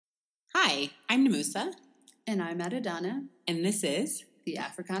Hi, I'm Namusa. And I'm Adidana. And this is the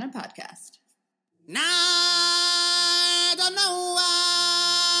Africana Podcast. Nah, I don't know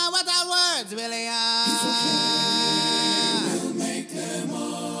what our words really are. It's okay, we'll make them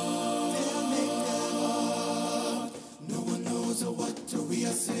up. We'll make them up. No one knows what we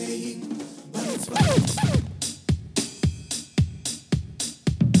are saying, but it's fine.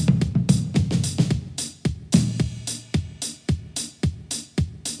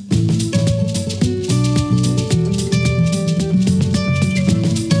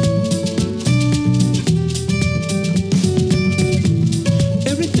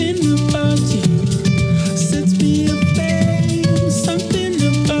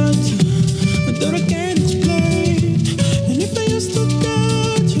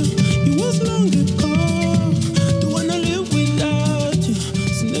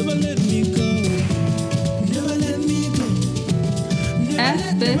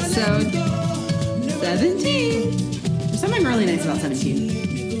 Episode 17. There's something really nice about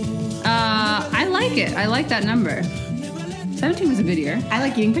 17. I like it. I like that number. 17 was a good year. I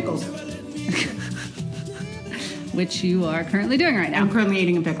like eating pickles. Which you are currently doing right now. I'm currently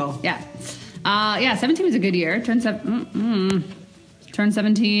eating a pickle. Yeah. 17 was a good year. Turned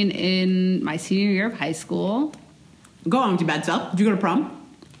 17 in my senior year of high school. Go on with your bad self. Did you go to prom?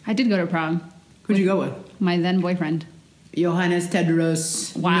 I did go to prom. Who'd you go with? My then boyfriend. Johannes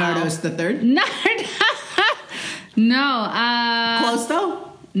Tedros Nardos III? No. Close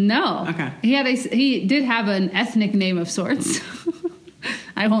though? No. Okay. He did have an ethnic name of sorts.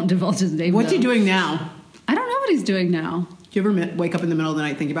 I won't divulge his name. What's he doing now? I don't know what he's doing now. Do you ever wake up in the middle of the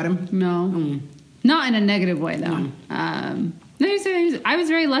night thinking about him? No. Not in a negative way, though. No, I was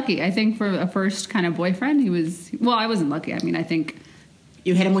very lucky. I think for a first kind of boyfriend, he was... Well, I wasn't lucky. I mean, I think...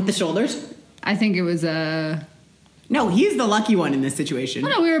 You hit him with the shoulders? I think it was a... No, he's the lucky one in this situation. Oh,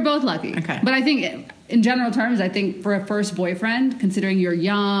 no, we were both lucky. Okay. But I think, in general terms, I think for a first boyfriend, considering you're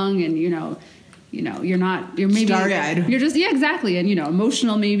young and, you're maybe... Starry-eyed. You're just... Yeah, exactly. And,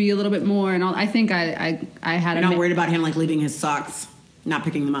 emotional maybe a little bit more. And all, I think I had You're not worried about him, leaving his socks, not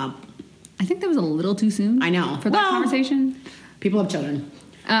picking them up. I think that was a little too soon. I know. For that conversation. People have children.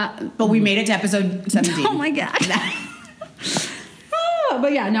 But we made it to episode 17. Oh, my God.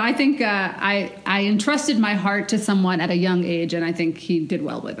 But yeah, no, I think I entrusted my heart to someone at a young age, and I think he did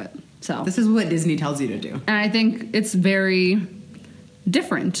well with it. So this is what Disney tells you to do. And I think it's very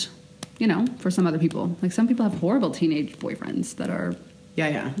different, for some other people. Like, some people have horrible teenage boyfriends that are...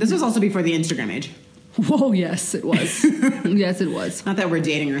 Yeah. This was also before the Instagram age. Whoa, yes, it was. Yes, it was. Not that we're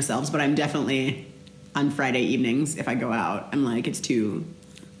dating ourselves, but I'm definitely, on Friday evenings, if I go out, I'm like, it's too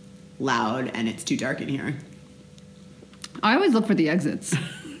loud and it's too dark in here. I always look for the exits.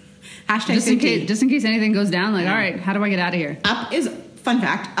 Hashtag just in case anything goes down. All right, how do I get out of here? Fun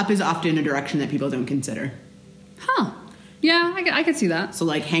fact, up is often a direction that people don't consider. Huh. Yeah, I could see that. So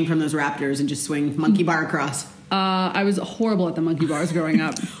hang from those raptors and just swing monkey bar across. I was horrible at the monkey bars growing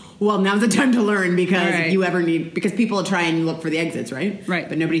up. Well, now's the time to learn because if you ever because people try and look for the exits, right? Right.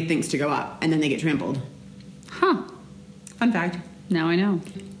 But nobody thinks to go up and then they get trampled. Huh. Fun fact. Now I know.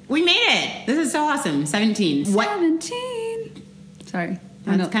 We made it. This is so awesome. 17. 17. Sorry.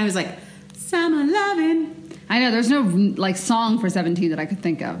 It's kind of like summer loving. I know. There's no song for 17 that I could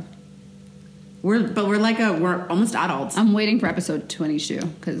think of. We're almost adults. I'm waiting for episode 22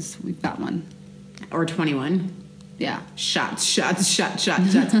 because we've got one. Or 21. Yeah. Shots.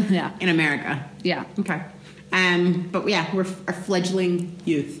 Yeah. In America. Yeah. Okay. But yeah, we're a fledgling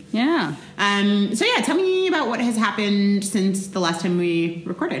youth. Yeah. So yeah, tell me about what has happened since the last time we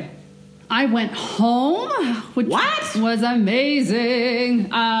recorded. I went home, which was amazing.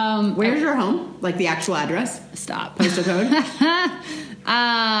 Where's your home? The actual address? Stop. Postal code?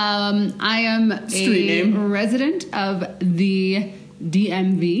 I am Street name. Resident of the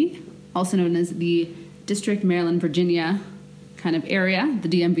DMV, also known as the District, Maryland, Virginia kind of area. The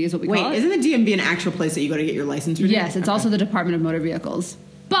DMV is what we call it. Wait, isn't the DMV an actual place that you go to get your license renewed? Yes, it's also the Department of Motor Vehicles.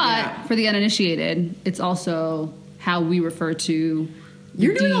 But for the uninitiated, it's also how we refer to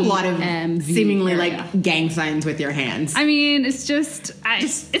You're doing a lot of DMV seemingly area. gang signs with your hands. I mean, it's just...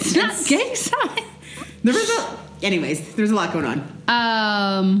 it's not gang signs. Anyways, there's a lot going on.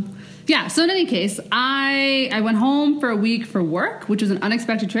 Yeah, so in any case, I went home for a week for work, which was an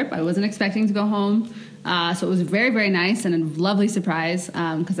unexpected trip. I wasn't expecting to go home. So it was very, very nice and a lovely surprise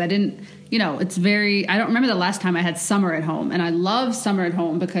because I didn't, it's very... I don't remember the last time I had summer at home. And I love summer at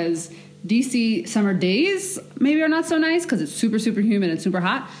home because DC summer days maybe are not so nice because it's super, super humid and super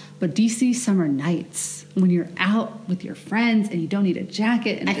hot. But DC summer nights, when you're out with your friends and you don't need a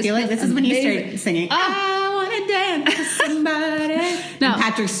jacket. And I feel like this is when you start singing, I want I dance to somebody. No. And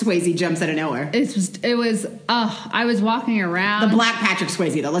Patrick Swayze jumps out of nowhere. I was walking around. The black Patrick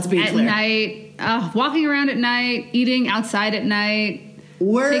Swayze, though, let's be at clear. night, walking around at night, eating outside at night.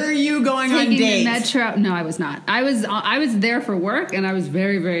 Were you going on taking dates? the metro? No, I was not. I was there for work, and I was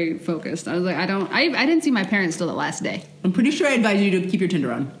very, very focused. I was like, I didn't see my parents till the last day. I'm pretty sure I advised you to keep your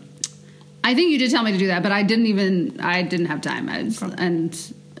Tinder on. I think you did tell me to do that, but I didn't have time.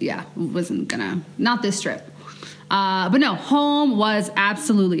 Wasn't gonna, not this trip. But no, home was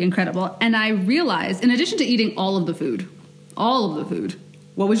absolutely incredible. And I realized, in addition to eating all of the food,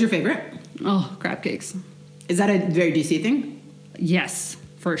 What was your favorite? oh, crab cakes. Is that a very DC thing? Yes,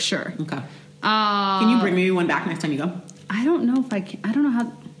 for sure. Okay. Can you bring me one back next time you go? I don't know if I can. I don't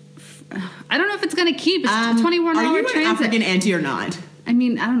know if it's gonna keep. It's a 21-hour Are you an transit. African auntie or not? I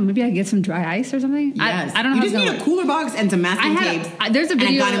mean, I don't know. Maybe I get some dry ice or something. Yes. I don't know. You how just it's need gonna a cooler box and some masking tape. There's a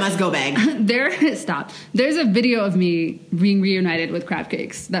video. And a Ghana must go bag. Stop. There's a video of me being reunited with crab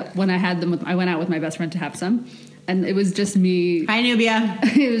cakes. That when I had them, I went out with my best friend to have some, and it was just me. Hi, Nubia.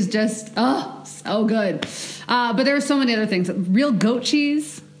 It was just so good. But there were so many other things. Real goat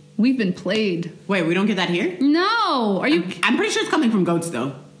cheese. We've been played. Wait, we don't get that here? No. Are you? I'm pretty sure it's coming from goats,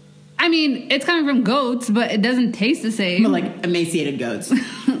 though. I mean, it's coming from goats, but it doesn't taste the same. But like emaciated goats.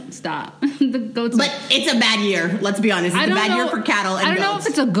 Stop. The goats. But it's a bad year. Let's be honest. It's a bad year for cattle and I don't know goats. if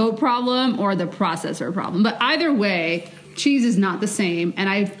it's a goat problem or the processor problem, but either way, cheese is not the same. And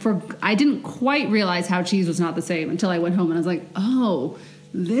I didn't quite realize how cheese was not the same until I went home and I was like, oh,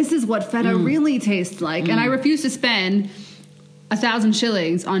 this is what feta really tastes like. And I refuse to spend 1,000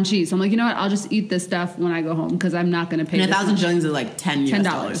 shillings on cheese. So I'm like, you know what? I'll just eat this stuff when I go home because I'm not going to pay. And this 1,000 much. shillings is like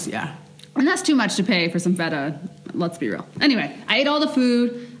 $10. Yeah. And that's too much to pay for some feta. Let's be real. Anyway, I ate all the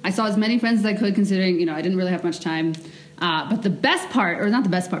food. I saw as many friends as I could, considering, I didn't really have much time. But the best part, or not the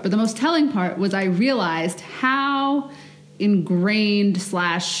best part, but the most telling part was I realized how ingrained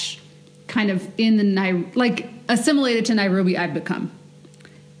 / kind of assimilated to Nairobi I've become.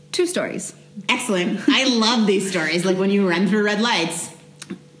 2 stories. Excellent. I love these stories. Like when you run through red lights,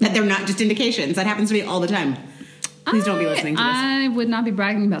 that they're not just indications. That happens to me all the time. Please don't be listening to this. I would not be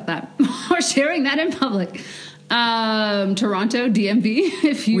bragging about that or sharing that in public. Toronto,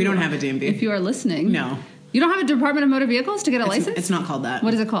 DMV, We don't have a DMV. If you are listening. No. You don't have a Department of Motor Vehicles to get a license? It's not called that.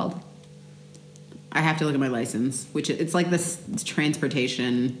 What is it called? I have to look at my license, which it's like this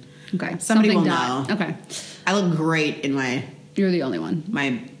transportation. Okay. Somebody will dot. know. Okay. I look great in my You're the only one.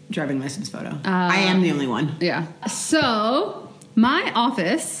 driving license photo. I am the only one. Yeah. So my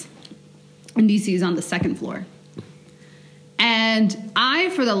office in DC is on the 2nd floor. And I,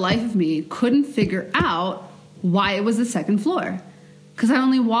 for the life of me, couldn't figure out why it was the 2nd floor. Because I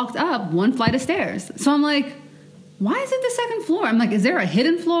only walked up 1 flight of stairs. So I'm like, why is it the 2nd floor? I'm like, is there a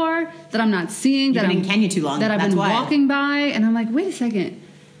hidden floor that I'm not seeing? You've been in Kenya too long. That I've That's been why. walking by? And I'm like, wait a second.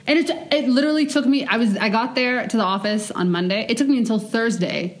 And it literally took me, I got there to the office on Monday. It took me until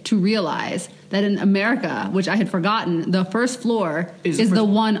Thursday to realize that in America, which I had forgotten, the 1st floor is the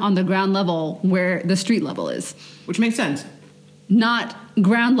one on the ground level where the street level is. Which makes sense. Not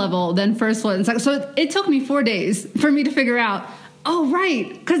ground level, then 1st floor. And so it took me 4 days for me to figure out, oh,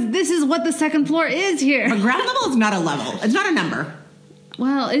 right, because this is what the 2nd floor is here. But ground level is not a level. It's not a number.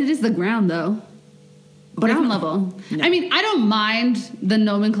 Well, it is the ground, though. Ground level. No. I mean, I don't mind the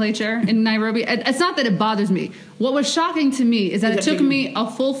nomenclature in Nairobi. It's not that it bothers me. What was shocking to me is that it took me a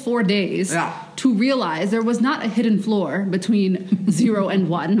full 4 days to realize there was not a hidden floor between 0 and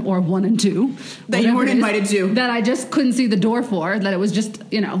 1 or 1 and 2. That you weren't invited to. That I just couldn't see the door for, that it was just,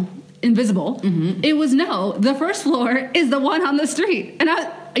 invisible. Mm-hmm. It was the 1st floor is the one on the street. And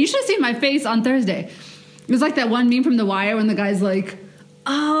you should have seen my face on Thursday. It was like that one meme from The Wire when the guy's like,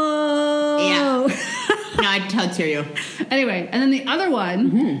 oh. Yeah. No, I totally hear you. Anyway, and then the other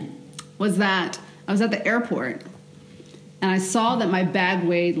one was that I was at the airport and I saw that my bag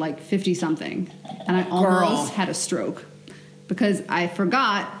weighed like 50 something and I almost had a stroke because I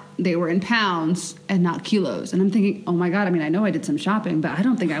forgot they were in pounds and not kilos. And I'm thinking, oh my God, I mean, I know I did some shopping, but I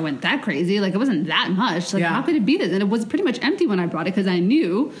don't think I went that crazy. Like it wasn't that much. Like how could it be this? And it was pretty much empty when I brought it because I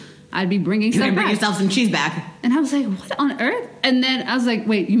knew I'd be bringing stuff back. Bring yourself some cheese back. And I was like, what on earth? And then I was like,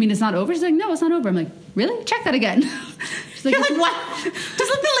 wait, you mean it's not over? She's like, no, it's not over. I'm like, really? Check that again. She's like, You're like, what? Just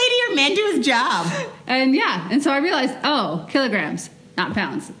let the lady or man do his job. And so I realized, kilograms, not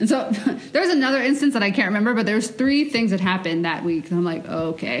pounds. And so there was another instance that I can't remember, but there's 3 things that happened that week. And I'm like,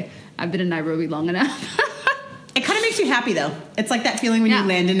 okay, I've been in Nairobi long enough. It kind of makes you happy, though. It's like that feeling when you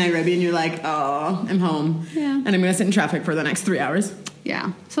land in Nairobi and you're like, oh, I'm home. Yeah. And I'm going to sit in traffic for the next 3 hours.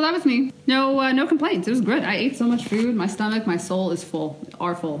 Yeah. So that was me. No complaints. It was good. I ate so much food. My stomach, my soul is full.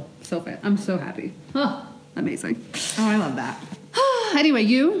 Are full. So fit. I'm so happy. Oh. Amazing. Oh, I love that. Anyway,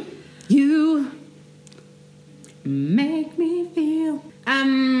 you make me feel.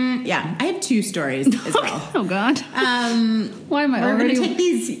 Yeah, I have 2 stories as well. Oh God. Why am I We're already? gonna take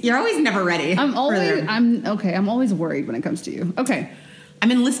these. You're always never ready. I'm always worried when it comes to you. Okay. I'm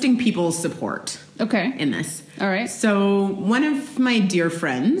enlisting people's support Okay. in this. All right. So one of my dear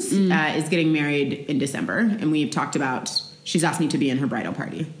friends is getting married in December, and we've talked about. She's asked me to be in her bridal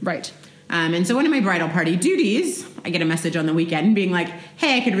party. Right. And so one of my bridal party duties, I get a message on the weekend being like,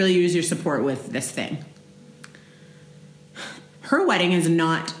 "Hey, I could really use your support with this thing." Her wedding is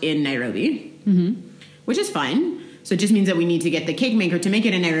not in Nairobi, which is fine. So it just means that we need to get the cake maker to make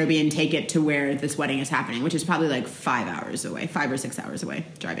it in Nairobi and take it to where this wedding is happening, which is probably like 5 hours away, 5 or 6 hours away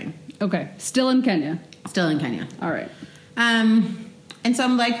driving. Okay. Still in Kenya. Still in Kenya. All right. And so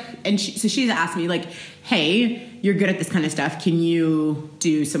I'm like, so she's asked me like, "Hey, you're good at this kind of stuff. Can you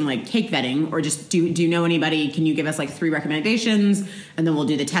do some like cake vetting, or just do you know anybody? Can you give us like 3 recommendations, and then we'll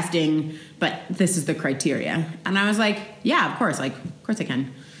do the testing? But this is the criteria." And I was like, "Yeah, of course I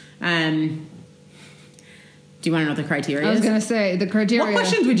can." Do you want to know what the criteria is? I was gonna say the criteria. What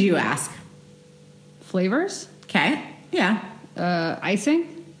questions would you ask? Flavors. Okay. Yeah. Icing.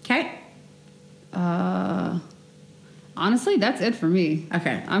 Okay. Honestly, that's it for me.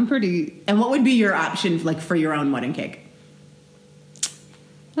 Okay. I'm pretty. And what would be your option like for your own wedding cake?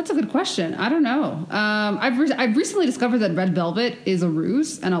 That's a good question. I don't know. I've recently discovered that red velvet is a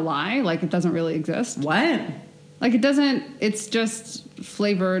ruse and a lie. Like, it doesn't really exist. What? Like, it doesn't. It's just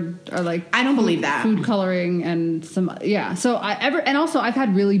flavored or like. I don't believe that. Food coloring and some. Yeah. So and also I've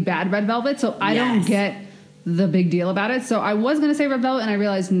had really bad red velvet, so I don't get the big deal about it. So I was gonna say red velvet, and I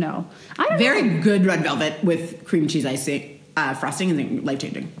realized no. I don't Very know. good red velvet with cream cheese icing, frosting is life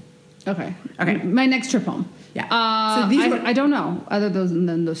changing. Okay. Okay. My next trip home. Yeah. So I don't know other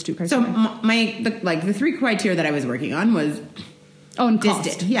than those 2 criteria. So the 3 criteria that I was working on was and cost.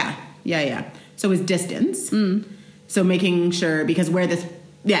 distance. Yeah. So it was distance. So making sure, because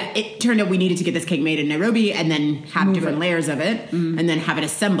it turned out we needed to get this cake made in Nairobi and then have different layers of it and then have it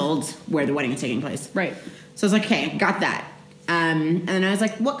assembled where the wedding is taking place. Right. So I was like, okay, got that. And then I was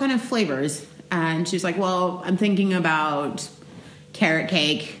like, what kind of flavors? And she was like, well, I'm thinking about carrot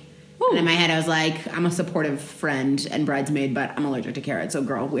cake. Ooh. And in my head, I was like, I'm a supportive friend and bridesmaid, but I'm allergic to carrots. So,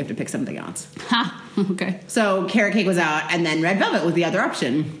 girl, we have to pick something else. Ha! Okay. So, carrot cake was out, and then red velvet was the other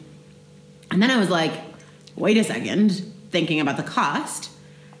option. And then I was like, wait a second, thinking about the cost.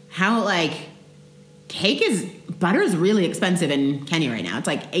 How, butter is really expensive in Kenya right now. It's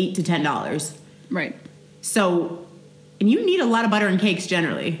like $8 to $10. Right. So, and you need a lot of butter in cakes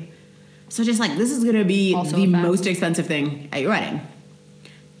generally. So just like, this is going to be also the most expensive thing at your wedding.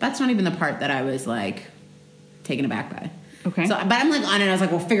 That's not even the part that I was like taken aback by. Okay. So, but I'm like on it. I was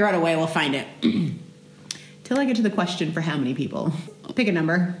like, we'll figure out a way. We'll find it. Till I get to the question for how many people. Pick a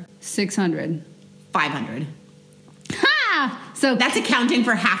number. 600. 500. Ha! So That's accounting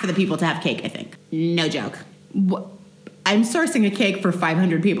for half of the people to have cake, I think. No joke. What? I'm sourcing a cake for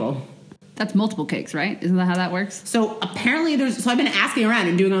 500 people. That's multiple cakes, right? Isn't that how that works? So apparently I've been asking around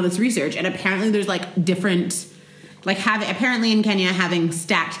and doing all this research, and apparently there's like different, apparently in Kenya having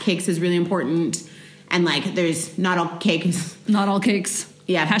stacked cakes is really important, and like there's not all cakes. Not all cakes.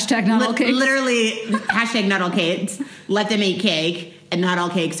 Yeah. Hashtag not all cakes. Literally, hashtag not all cakes. Let them eat cake, and not all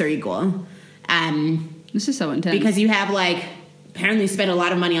cakes are equal. This is so intense. Because you have apparently spend a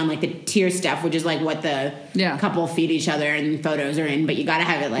lot of money on the tier stuff, which is what the couple feed each other and photos are in, but you gotta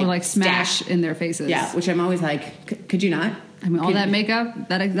have it or smash in their faces. Yeah, which I'm always like, could you not? I mean, all that makeup,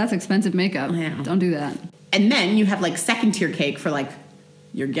 that's expensive makeup. Yeah. Don't do that. And then you have second tier cake for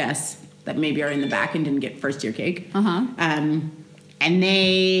your guests that maybe are in the back and didn't get first tier cake. And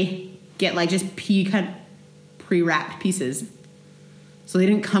they get just pre-wrapped pieces. So they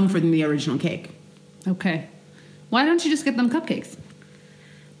didn't come from the original cake. Okay. Why don't you just get them cupcakes?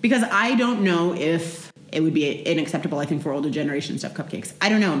 Because I don't know if it would be unacceptable, I think, for older generation stuff, cupcakes. I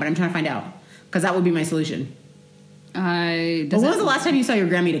don't know, but I'm trying to find out. Because that would be my solution. When was the last time you saw your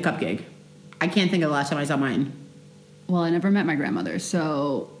grandma eat a cupcake? I can't think of the last time I saw mine. Well, I never met my grandmother,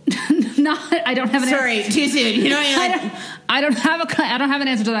 so I don't have an Sorry, too soon. You know what I mean? I don't have an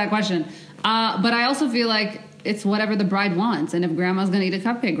answer to that question. But I also feel like it's whatever the bride wants, and if grandma's going to eat a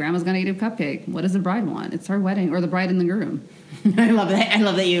cupcake, grandma's going to eat a cupcake. What does the bride want? It's her wedding, or the bride and the groom. I love that. I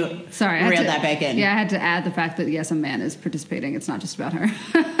love that you reeled that back in. Yeah, I had to add the fact that yes, a man is participating. It's not just about her.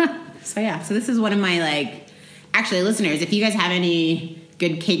 So this is one of my actually listeners. If you guys have any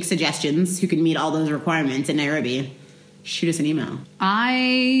good cake suggestions who can meet all those requirements in Nairobi, shoot us an email.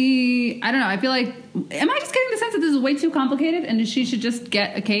 I don't know. I feel like, am I just getting the sense that this is way too complicated and she should just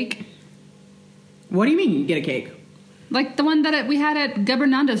get a cake? What do you mean you get a cake? Like the one that we had at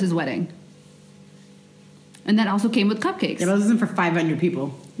Gabernandos' wedding. And that also came with cupcakes. Yeah, but this isn't for 500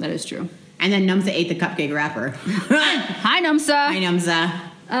 people. That is true. And then Numsa ate the cupcake wrapper. Hi, Numsa. Hi, Numsa.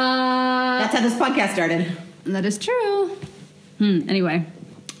 That's how this podcast started. That is true. Anyway.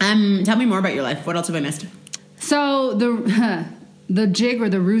 Tell me more about your life. What else have I missed? So the jig or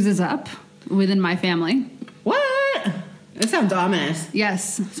the ruse is up within my family. What? That sounds ominous.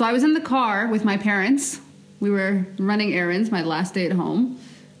 Yes. So I was in the car with my parents. We were running errands my last day at home.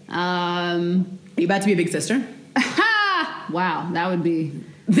 Are you about to be a big sister? Wow, that would be...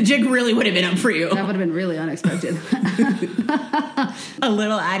 The jig really would have been up for you. That would have been really unexpected. A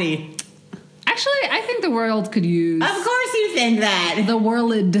little Addie. Actually, I think the world could use... Of course you think that. The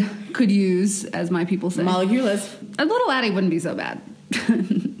world could use, as my people say. Moleculous. A little Addie wouldn't be so bad.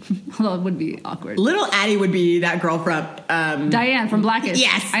 Although it would be awkward. Little Addie would be that girl from... Diane from Blackish.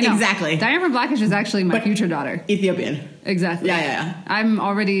 Yes, I know. exactly. Diane from Blackish is actually my future daughter. Ethiopian. Exactly. Yeah. I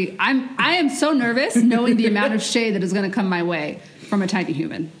am so nervous knowing the amount of shade that is going to come my way from a tiny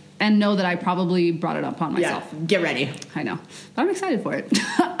human. And know that I probably brought it upon myself. Yeah, get ready. I know. But I'm excited for it.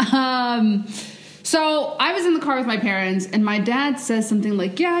 So I was in the car with my parents, and my dad says something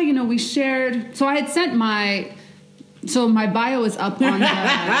like, yeah, we shared... So I had sent my... So my bio is up on the...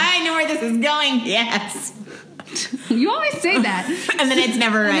 I know where this is going. Yes. You always say that. And then it's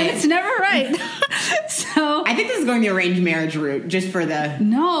never right. And then it's never right. So... I think this is going the arranged marriage route, just for the...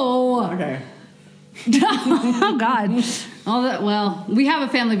 No. Okay. Oh, God. Well, we have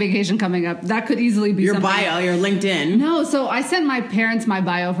a family vacation coming up. That could easily be your something. bio, your LinkedIn. No, so I sent my parents my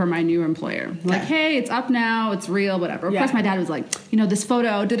bio for my new employer. Like, hey, it's up now, it's real, whatever. Of course, my dad was like, this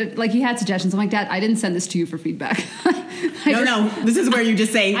photo, did it, like, he had suggestions. I'm like, Dad, I didn't send this to you for feedback. No, this is where you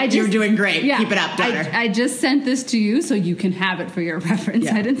just say, you're doing great. Yeah, keep it up, daughter. I just sent this to you so you can have it for your reference.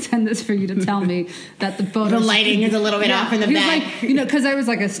 Yeah. I didn't send this for you to tell me that the photo... The lighting is a little bit off in the back. Like, because there was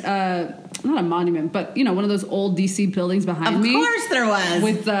like not a monument, but, one of those old DC buildings behind me. Of course there was.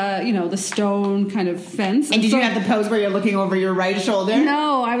 With the stone kind of fence. And did you have the pose where you're looking over your right shoulder?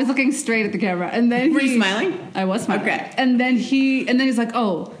 No, I was looking straight at the camera. And then Were you smiling? I was smiling. Okay. And then he's like,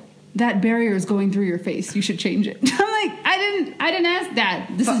 oh, that barrier is going through your face. You should change it. I'm like, I didn't ask that.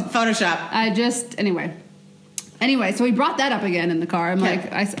 This is Photoshop. Anyway, so he brought that up again in the car. I'm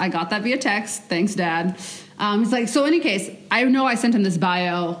like, I got that via text. Thanks, Dad. He's like, so in any case, I know I sent him this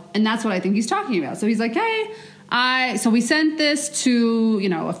bio, and that's what I think he's talking about. So he's like, hey, so we sent this to,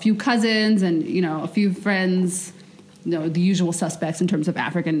 a few cousins and, a few friends, the usual suspects in terms of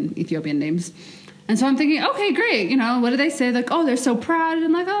African Ethiopian names. And so I'm thinking, okay, great. What do they say? Like, oh, they're so proud. And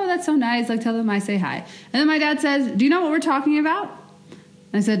I'm like, oh, that's so nice. Like, tell them I say hi. And then my dad says, do you know what we're talking about?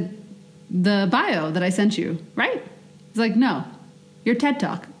 And I said, the bio that I sent you, right? He's like, no, your TED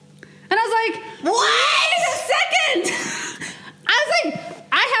Talk. And I was like, what? Wait a second. I was like,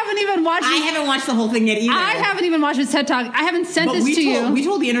 I haven't watched the whole thing yet either. I haven't even watched his TED Talk. I haven't sent this to you. We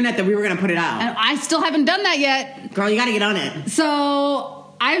told the internet that we were going to put it out. And I still haven't done that yet. Girl, you got to get on it.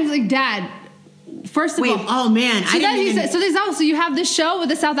 So I was like, Dad, first of all. Wait, oh man. So then he said, so you have this show with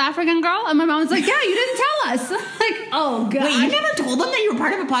the South African girl? And my mom was like, yeah, you didn't tell us. Like, oh, God. Wait, you never told them that you were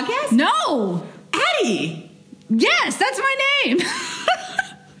part of a podcast? No. Addie. Yes, that's my name.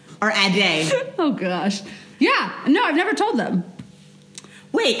 Or Ade. Oh, gosh. Yeah. No, I've never told them.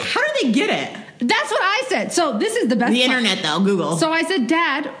 Wait, how did they get it? That's what I said. So this is the best The part. internet, though, Google. So I said,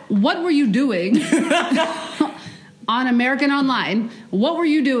 Dad, what were you doing on American Online? What were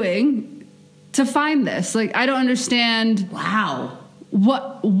you doing to find this? Like, I don't understand. Wow.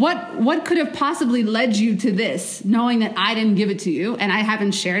 What could have possibly led you to this, knowing that I didn't give it to you and I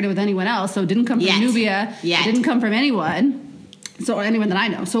haven't shared it with anyone else? So it didn't come from Nubia. It didn't come from anyone. So anyone that I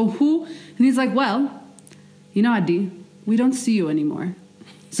know. So who? And he's like, well, Adi, we don't see you anymore.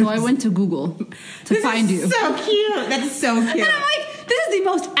 So I went to Google to find you. So cute. That's so cute. And I'm like, this is the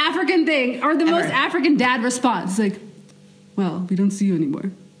most African thing, or the most African dad response. It's like, well, we don't see you anymore.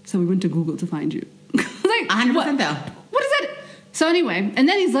 So we went to Google to find you. Like, 100% though. What is that? So anyway, and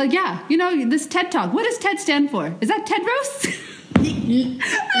then he's like, yeah, this TED Talk. What does TED stand for? Is that Ted Roast?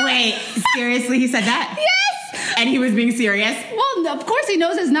 Wait, seriously, he said that? Yes! And he was being serious? Well, of course he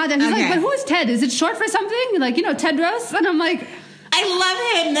knows it's not that. He's like, but who is Ted? Is it short for something? Like, Ted Roast? And I'm like... I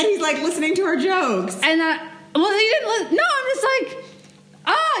love him that he's like listening to our jokes. And, well, he didn't listen. No, I'm just like,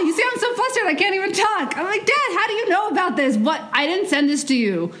 you see, I'm so flustered, I can't even talk. I'm like, Dad, how do you know about this? What? I didn't send this to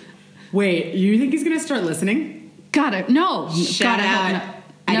you. Wait, you think he's going to start listening? Got it. No. Shout out.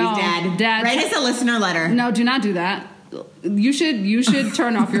 Addie's dad. Write us a listener letter. No, do not do that. You should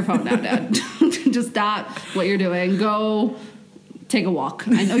turn off your phone now, Dad. Just stop what you're doing. Go take a walk.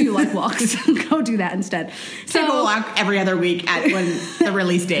 I know you like walks. Go do that instead. Take a walk every other week at when the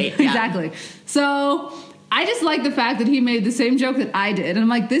release date. Yeah. Exactly. So I just like the fact that he made the same joke that I did. And I'm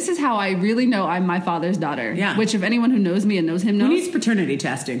like, this is how I really know I'm my father's daughter. Yeah. Which if anyone who knows me and knows him knows. Who needs paternity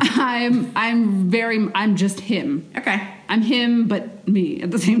testing? I'm just him. Okay. I'm him, but me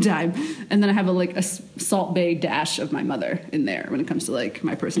at the same time. And then I have a Salt Bay dash of my mother in there when it comes to like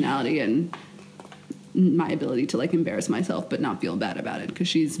my personality and my ability to like embarrass myself but not feel bad about it, because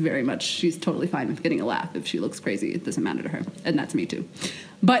she's totally fine with getting a laugh. If she looks crazy, it doesn't matter to her, and that's me too.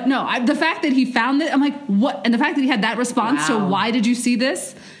 But no, the fact that he found it, I'm like, what? And the fact that he had that response to why did you see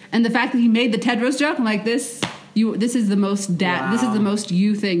this, and the fact that he made the Tedros joke, I'm like, this is the most dad, this is the most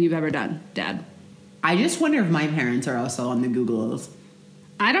you thing you've ever done, Dad. I just wonder if my parents are also on the Googles.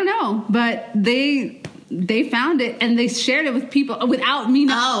 I don't know, but they found it and they shared it with people without me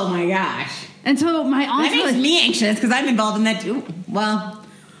knowing. Oh my gosh. And so my aunt That makes me anxious because I'm involved in that too. Well,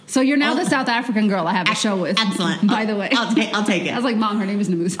 so you're now the South African girl I have a show with. Excellent. By the way, I'll take it. I was like, Mom, her name is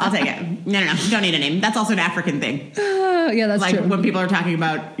Namusa. I'll take it. No, you don't need a name. That's also an African thing. Yeah, that's like true. when people are talking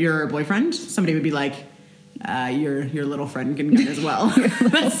about your boyfriend, somebody would be like, your little friend can come as well.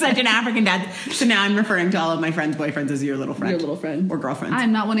 That's such an African dad. So now I'm referring to all of my friends' boyfriends as your little friend. Your little friend. Or girlfriends.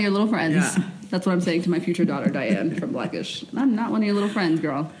 I'm not one of your little friends. Yeah. That's what I'm saying to my future daughter, Diane, from Blackish. I'm not one of your little friends,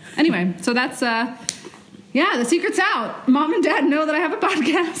 girl. Anyway, so that's, the secret's out. Mom and Dad know that I have a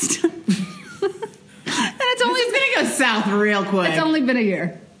podcast. And it's only... This is going to go south real quick. It's only been a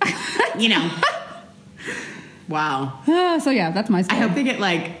year. You know. Wow. So yeah, that's my story. I hope they get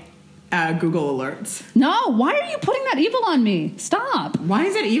Google alerts. No, why are you putting that evil on me? Stop. Why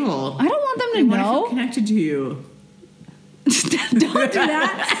is it evil? I don't want them to And what if know. I'm connected to you? Don't do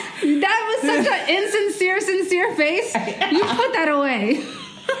that. That was such an insincere, sincere face. You put that away.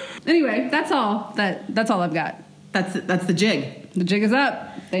 Anyway, that's all I've got. That's the jig. The jig is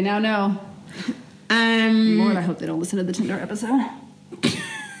up. They now know. Lord, I hope they don't listen to the Tinder episode.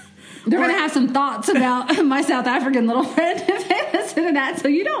 They're going to have some thoughts about my South African little friend if they listen to that, so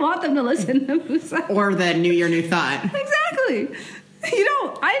you don't want them to listen to Musa. Or the New Year, New Thought. Exactly. You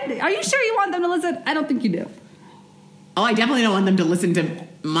don't. Are you sure you want them to listen? I don't think you do. Oh, I definitely don't want them to listen to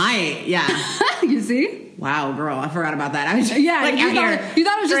You see? Wow, girl, I forgot about that. I was You out here thought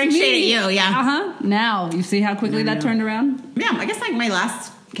it was just throwing me. shade at you, yeah. Uh-huh. Now, you see how quickly that turned around? Yeah, I guess my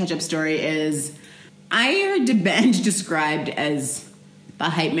last catch-up story is I heard DeBenj described as the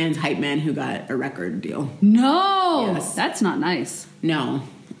hype man's hype man who got a record deal. No. Yes. That's not nice. No.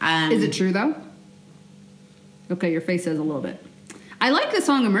 Is it true, though? Okay, your face says a little bit. I like the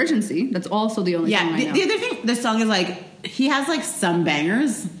song Emergency. That's also the only song I know. The other thing, the song is he has some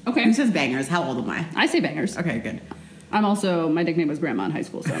bangers. Okay. Who says bangers? How old am I? I say bangers. Okay, good. My nickname was Grandma in high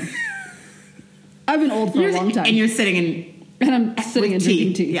school, so. I've been old for a long time. And you're sitting in... And I'm sitting and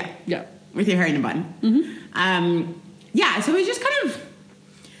drinking tea. Yeah. Yeah. With your hair in a bun. Mm-hmm. So we just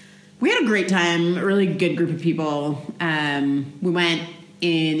we had a great time, a really good group of people. We went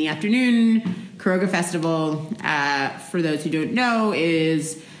in the afternoon. Kuroga Festival, for those who don't know,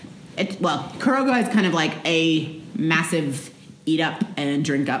 Kuroga is kind of like a massive eat up and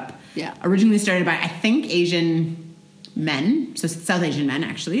drink up. Yeah. Originally started by, I think, Asian men, so South Asian men,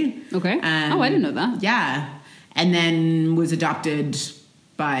 actually. Okay. I didn't know that. Yeah. And then was adopted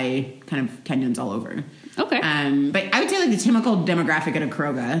by kind of Kenyans all over. Okay. But I would say the typical demographic at a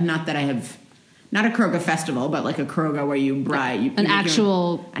Kuroga, not a Kuroga festival, but a Kuroga where you bride. An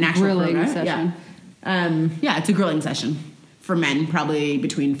actual grilling Kuroga. session. Yeah. It's a grilling session for men, probably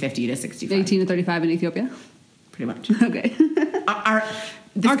between 50 to 65. 18 to 35 in Ethiopia? Pretty much. Okay. Our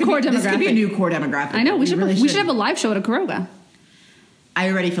core demographic. This could be a new core demographic. I know. We should should have a live show at a Kuroga. I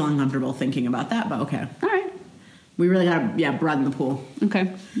already feel uncomfortable thinking about that, but okay. All right. We really got to, broaden the pool.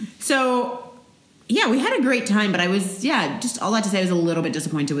 Okay. So, we had a great time, but I was, just all that to say, I was a little bit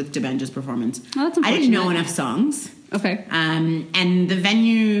disappointed with DeBenj's performance. Oh, that's I didn't know unfortunate. enough songs. Okay. And the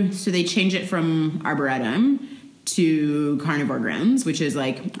venue, so they changed it from Arboretum to Carnivore Grounds, which is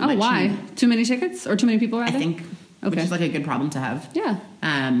Oh, why? Too many tickets or too many people? I think. Okay. Which is a good problem to have. Yeah.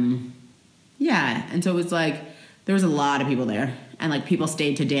 And so it was there was a lot of people there, and people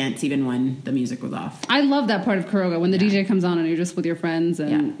stayed to dance even when the music was off. I love that part of Kuroga when the DJ comes on and you're just with your friends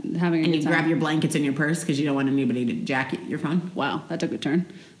and having a And good you time. grab your blankets in your purse because you don't want anybody to jack your phone. Wow, that took a turn.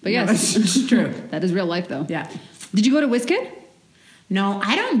 But No, yes, it's true. That is real life, though. Yeah. Did you go to WizKid? No,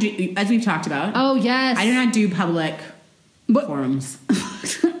 I don't do, as we've talked about. Oh yes. I do not do public What? forums.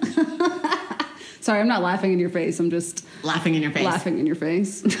 Sorry, I'm not laughing in your face. I'm just Laughing in your face. laughing in your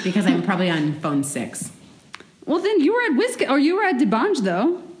face. Because I'm probably on phone 6. Well, then you were at WizKid, or you were at DeBanj,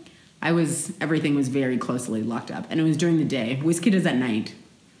 though. Everything was very closely locked up, and it was during the day. WizKid is at night.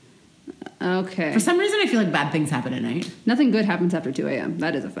 Okay. For some reason, I feel like bad things happen at night. Nothing good happens after 2 a.m.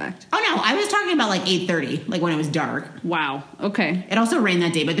 That is a fact. Oh no, I was talking about like 8:30, like when it was dark. Wow. Okay. It also rained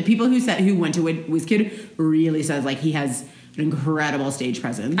that day, but the people who went to WizKid really says like he has an incredible stage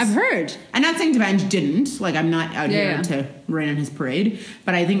presence. I've heard. I'm not saying Devanj didn't. Like I'm not out here to rain on his parade,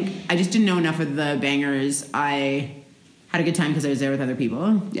 but I think I just didn't know enough of the bangers. I had a good time because I was there with other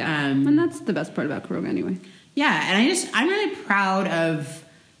people. Yeah, and that's the best part about Karoga anyway. Yeah, and I'm really proud of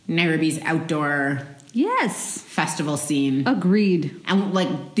Nairobi's outdoor festival scene. Agreed. And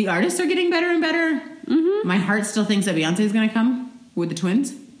like the artists are getting better and better. Mm-hmm. My heart still thinks that Beyonce is going to come with the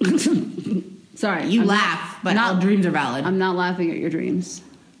twins. Sorry, you laugh, but all dreams are valid. I'm not laughing at your dreams.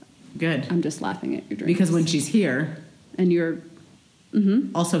 Good. I'm just laughing at your dreams because when she's here, and you're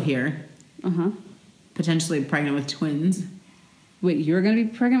also here, potentially pregnant with twins. Wait, you're going to be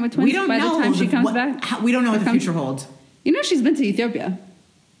pregnant with twins we don't by know the time she comes back? We don't know what the future holds. You know she's been to Ethiopia.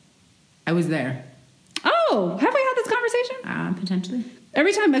 I was there. Oh, have we had this conversation? Potentially.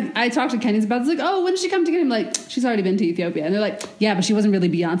 Every time I talk to Kenyans about this, like, oh, when did she come to get him? Like, she's already been to Ethiopia. And they're like, yeah, but she wasn't really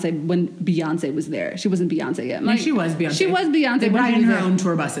Beyonce when Beyonce was there. She wasn't Beyonce yet. No, she was Beyonce. She was Beyonce. They brought in her own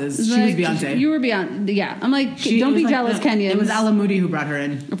tour buses. She was Beyonce. You were Beyonce. Yeah. I'm like, don't be jealous, Kenyans. It was Ala Moody who brought her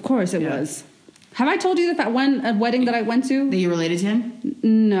in. Of course it was. Have I told you that a wedding that I went to? That you related to him?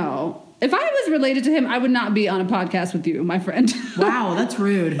 No. If I was related to him, I would not be on a podcast with you, my friend. Wow, that's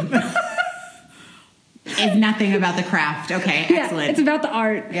rude. It's nothing about the craft. Okay, excellent. Yeah, it's about the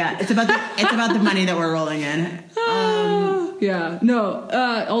art. Yeah, it's about the money that we're rolling in. Yeah, no,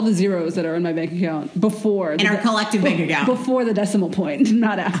 all the zeros that are in my bank account before in our collective bank account before the decimal point,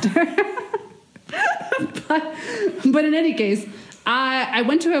 not after. but in any case, I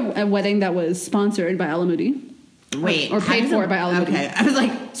went to a wedding that was sponsored by Ala Moody. Wait, or paid for by Ala Moody. Okay, I was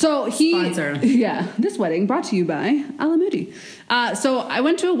like, so sponsor. Yeah, this wedding brought to you by Ala Moody. So I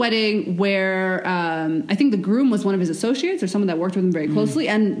went to a wedding where I think the groom was one of his associates or someone that worked with him very closely.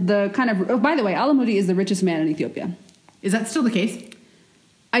 And by the way, Ala Moody is the richest man in Ethiopia. Is that still the case?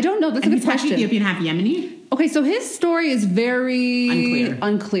 I don't know. That's a good question. Half Ethiopian, half Yemeni? Okay, so his story is very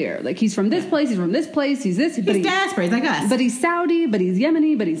unclear. Like, he's from this place, he's from this place, he's this. He's diaspora, he's like us. But he's Saudi, but he's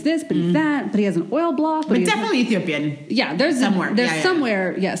Yemeni, but he's this, but he's that, but he has an oil block. But definitely Ethiopian. Yeah, there's somewhere.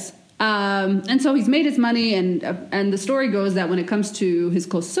 Somewhere, yes. And so he's made his money, and the story goes that when it comes to his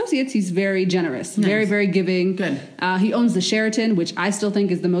close associates, he's very generous, very, very giving. Good. He owns the Sheraton, which I still think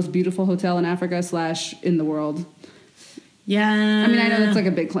is the most beautiful hotel in Africa / in the world. Yeah. I mean, I know that's like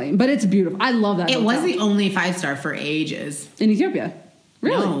a big claim, but it's beautiful. I love that hotel. It was the only 5-star for ages. In Ethiopia?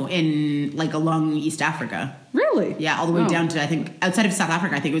 Really? No, in like along East Africa. Really? Yeah, all the way down to, I think, outside of South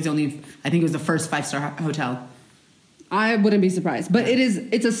Africa, I think it was the first 5-star hotel. I wouldn't be surprised, but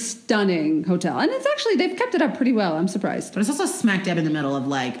it's a stunning hotel. And it's actually, they've kept it up pretty well. I'm surprised. But it's also smack dab in the middle of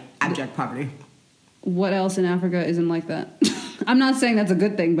like abject poverty. What else in Africa isn't like that? I'm not saying that's a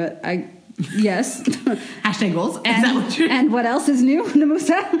good thing, but yes. Hashtag goals. And what else is new,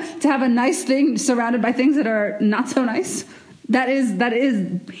 Namusa? To have a nice thing surrounded by things that are not so nice. That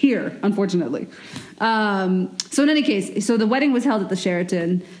is here, unfortunately. So in any case, so the wedding was held at the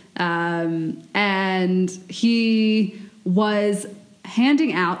Sheraton, and he was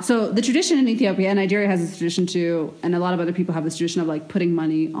handing out. So the tradition in Ethiopia, and Nigeria has this tradition too, and a lot of other people have this tradition of like putting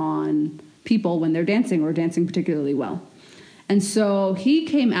money on people when they're dancing or dancing particularly well. And so he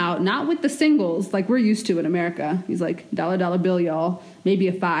came out, not with the singles like we're used to in America. He's like, dollar bill, y'all. Maybe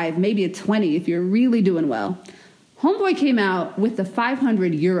a 5, maybe a 20 if you're really doing well. Homeboy came out with the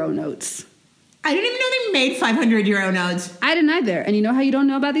 500 euro notes. I didn't even know they made 500 euro notes. I didn't either. And you know how you don't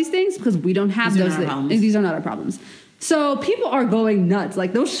know about these things? Because we don't have those things. These are not our problems. So people are going nuts.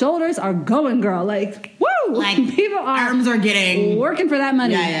 Like, those shoulders are going, girl. Like, woo! Like, people are arms are getting working for that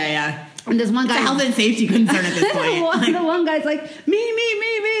money. Yeah. And this one guy, it's a health and safety concern at this point. The one guy's like,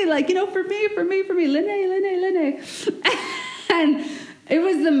 me, like, you know, for me, Lene. And it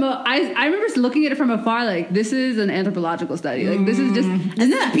was the most. I remember looking at it from afar, like, this is an anthropological study. Like, this is just. This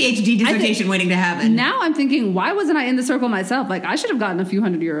is a PhD dissertation waiting to happen. Now I'm thinking, why wasn't I in the circle myself? Like, I should have gotten a few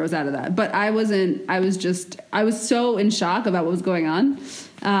 €100 out of that, but I wasn't. I was so in shock about what was going on.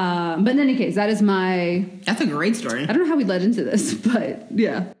 But in any case, that's a great story. I don't know how we led into this, but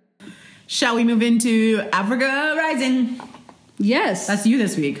yeah. Shall we move into Africa Rising? Yes. That's you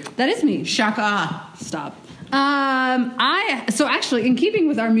this week. That is me. Shaka. Stop. So actually, in keeping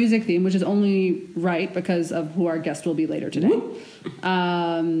with our music theme, which is only right because of who our guest will be later today,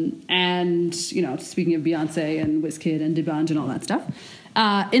 and, you know, speaking of Beyonce and WizKid and D'banj and all that stuff,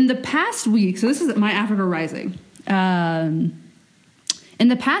 in the past week, so this is my Africa Rising, in in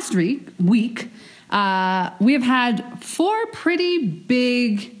the past week, we have had 4 pretty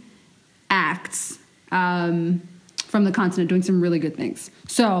big acts from the continent doing some really good things.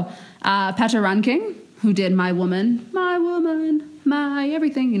 So, Petra Ranking, who did My Woman, My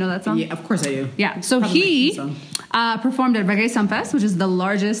Everything. You know that song? Yeah, of course I do. Yeah. So Probably he my performed at Reggae Sunfest, which is the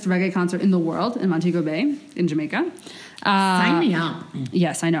largest reggae concert in the world in Montego Bay in Jamaica. Sign me up.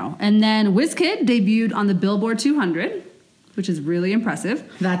 Yes, I know. And then Wizkid debuted on the Billboard 200, which is really impressive.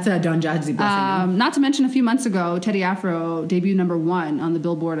 That's Don Jazzy blessing. Not to mention a few months ago, Teddy Afro debuted #1 on the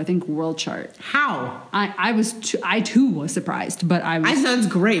Billboard, I think, world chart. How? I too was surprised, but I sounds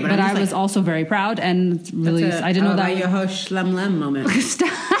great, but I was also very proud and really I didn't know that. Your hush lem moment.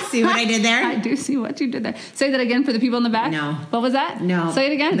 See what I did there? I do see what you did there. Say that again for the people in the back. No. What was that? No. Say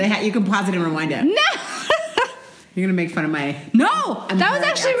it again. You can pause it and rewind it. No. You're gonna make fun of my. No, that was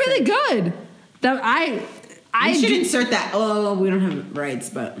actually really good. I should insert that. Oh, we don't have rights,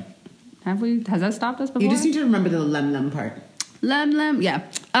 but have we? Has that stopped us before? You just need to remember the lem part. Lem, yeah.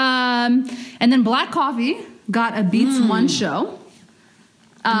 And then Black Coffee got a Beats One show.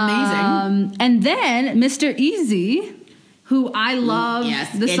 Amazing. And then Mr. Easy, who I love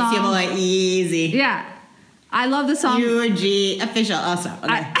the song. It's your boy Easy. Yeah. I love the song. UG official also.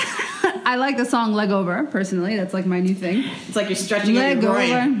 Okay. I like the song Leg Over, personally. That's like my new thing. It's like you're stretching leg your over.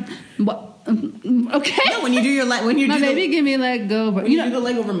 groin. What? Okay. No, when you do your my baby, give me leg over. You know, do the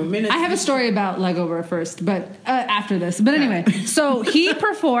leg over movement. I have a story about leg over first, but after this. But anyway, so he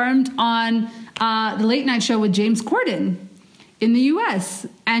performed on the late night show with James Corden in the U.S.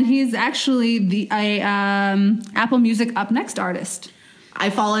 and he's actually the Apple Music Up Next artist. I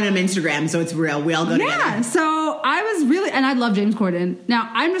follow him on Instagram, so it's real. We all go together. Yeah, so I was really, and I love James Corden. Now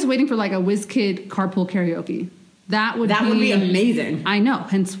I'm just waiting for like a Wizkid carpool karaoke. That would be amazing. I know,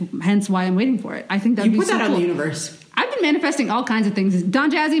 hence why I'm waiting for it. I think that would be so cool. You put that on the universe. I've been manifesting all kinds of things.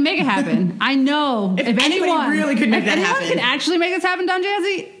 Don Jazzy, make it happen. I know if anyone really could make that happen, if anyone can actually make this happen, Don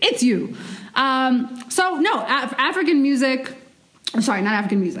Jazzy, it's you. So no, African music. Sorry, not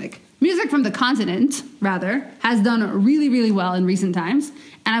African music. Music from the continent, rather, has done really, really well in recent times,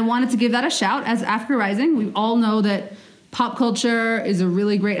 and I wanted to give that a shout. As Africa Rising, we all know that pop culture is a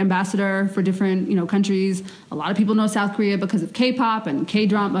really great ambassador for different, countries. A lot of people know South Korea because of K-pop and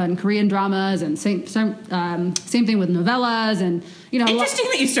K-drama and Korean dramas, and same thing with novellas and Interesting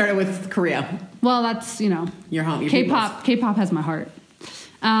that you started with Korea. Well, that's your home. K-pop has my heart.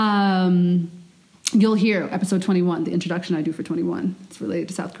 You'll hear episode 21, the introduction I do for 21. It's related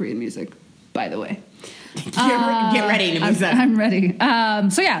to South Korean music, by the way. Get ready, Namusa. I'm ready.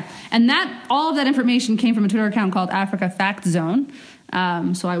 So yeah, and all of that information came from a Twitter account called Africa Fact Zone.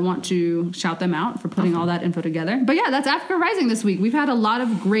 So I want to shout them out for putting all that info together. But yeah, that's Africa Rising this week. We've had a lot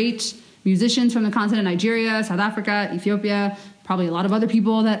of great musicians from the continent: Nigeria, South Africa, Ethiopia, probably a lot of other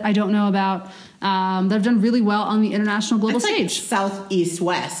people that I don't know about that have done really well on the international global stage. Like south, east,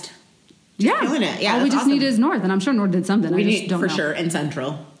 west. Feeling it. Yeah, all we just need is north, and I'm sure north did something. We need for sure, and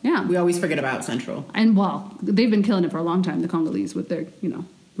central. Yeah, we always forget about central. And they've been killing it for a long time. The Congolese with their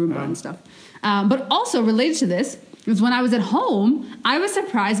rumba and stuff. But also related to this is when I was at home, I was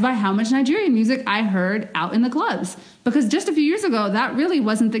surprised by how much Nigerian music I heard out in the clubs, because just a few years ago that really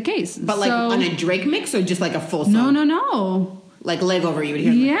wasn't the case. But like on a Drake mix or just like a full song? No. Like Leg Over, you would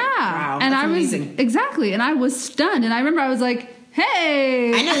hear. Yeah, wow, and that's amazing. And I was stunned, and I remember I was like,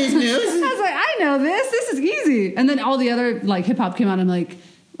 hey, I know this moves. I was like, I know this. This is easy. And then all the other like hip hop came out. I'm like,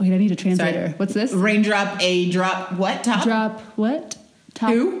 wait, I need a translator. Sorry. What's this? Raindrop, a drop. What top? Drop what?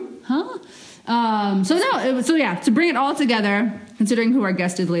 Top? Who? Huh? To bring it all together, considering who our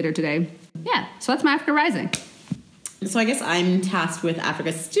guest is later today. Yeah. So that's my Africa Rising. So I guess I'm tasked with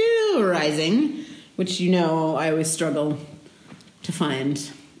Africa Still Rising, which I always struggle to find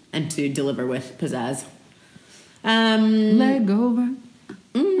and to deliver with pizzazz. Leg over.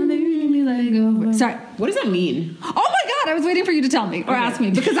 Leg over. Sorry. What does that mean? Oh my God! I was waiting for you to tell me or ask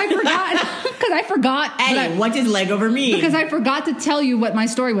me because I forgot. Hey, what does leg over mean? Because I forgot to tell you what my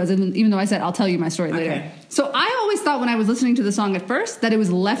story was, and even though I said I'll tell you my story later. Okay. So I always thought when I was listening to the song at first that it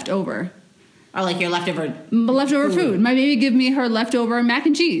was leftover. Or like your leftover food. My baby give me her leftover mac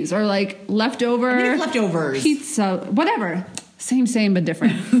and cheese, or like leftover leftovers pizza, whatever. Same, but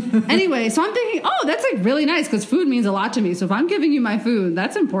different. Anyway, so I'm thinking, that's like really nice because food means a lot to me. So if I'm giving you my food,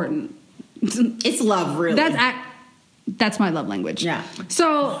 that's important. It's love, really. That's my love language. Yeah.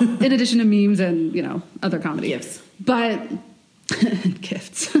 So in addition to memes and other comedy gifts, but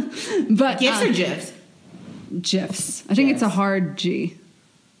gifts, but gifts or gifs? GIFs. I think it's a hard G.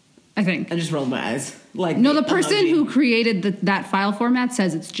 I think. I just rolled my eyes. Like the person who created that file format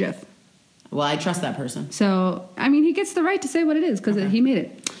says it's GIF. Well, I trust that person. So, I mean, he gets the right to say what it is because he made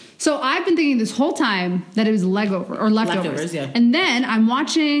it. So I've been thinking this whole time that it was leftovers. Leftovers, yeah. And then I'm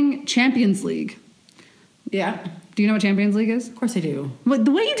watching Champions League. Yeah. Do you know what Champions League is? Of course I do. But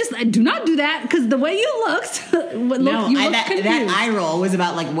the way you just do not do that because the way you looked, you looked confused. That eye roll was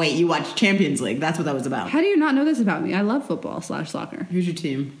about like, wait, you watch Champions League? That's what that was about. How do you not know this about me? I love football / soccer. Who's your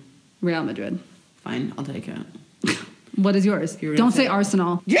team? Real Madrid. Fine, I'll take it. What is yours? Don't say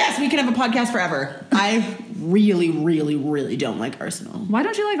Arsenal. Yes, we can have a podcast forever. I really, really, really don't like Arsenal. Why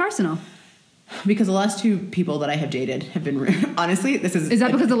don't you like Arsenal? Because the last two people that I have dated have been honestly, this is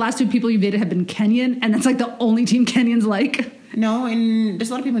that because the last two people you've dated have been Kenyan, and that's like the only team Kenyans like? No, and there's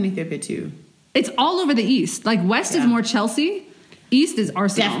a lot of people in Ethiopia too. It's all over the East. Like West is more Chelsea, East is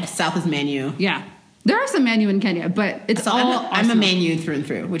Arsenal, South is Man U. Yeah, there are some Man U in Kenya, but it's so all. I'm a Man U through and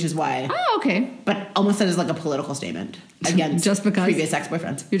through, which is why. Oh, okay. But almost said as like a political statement against just because previous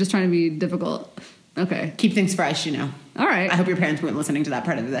ex-boyfriends. You're just trying to be difficult. Okay. Keep things fresh, you know. All right. I hope your parents weren't listening to that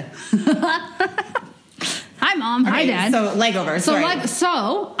part of the day. Hi, Mom. Okay, Hi, Dad. So legovers.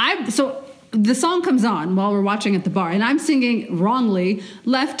 So the song comes on while we're watching at the bar, and I'm singing wrongly,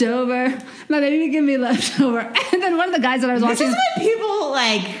 "Leftover." My baby give me leftover, and then one of the guys that I was watching. This is what people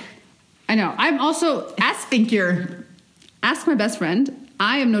like. I know. I'm also ask my best friend.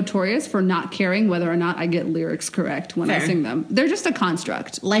 I am notorious for not caring whether or not I get lyrics correct when I sing them. They're just a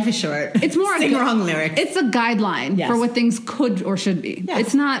construct. Life is short. It's more sing wrong lyrics. It's a guideline for what things could or should be. Yes.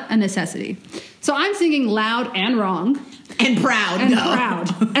 It's not a necessity. So I'm singing loud and wrong. And proud.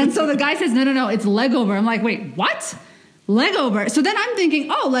 And so the guy says, no, it's leg over. I'm like, wait, what? Leg over. So then I'm thinking,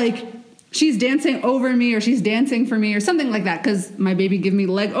 oh, like she's dancing over me or she's dancing for me or something like that because my baby give me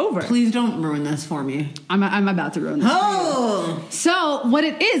leg over. Please don't ruin this for me. I'm about to ruin this. Oh! So what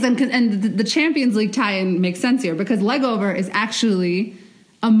it is, and the Champions League tie-in makes sense here because leg over is actually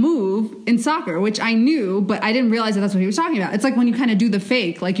a move in soccer, which I knew, but I didn't realize that that's what he was talking about. It's like when you kind of do the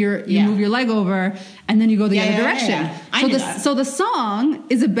fake, like you move your leg over and then you go the other direction. Yeah. I knew that. So the song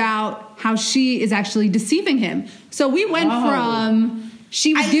is about how she is actually deceiving him. So we went from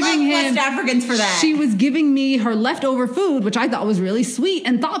she was giving him West Africans for that. She was giving me her leftover food, which I thought was really sweet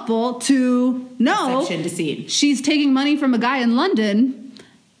and thoughtful. To Deception, deceit. She's taking money from a guy in London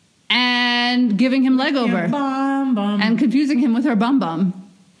and giving him leg over and confusing him with her bum bum.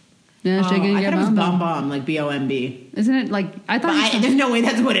 Yeah, I thought it was bomb, like B-O-M-B. Isn't it like I thought? There's no way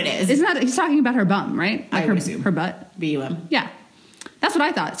that's what it is. Isn't that he's talking about her bum, right? Like I would assume. her butt. B-U-M. Yeah, that's what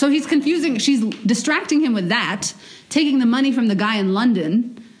I thought. So he's confusing. She's distracting him with that, taking the money from the guy in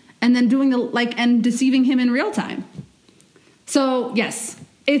London, and then doing and deceiving him in real time. So yes,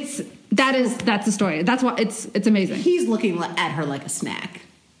 that's the story. That's why it's amazing. He's looking at her like a snack.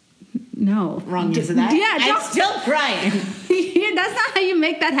 No. Wrong use of that? Yeah, I'm still crying. That's not how you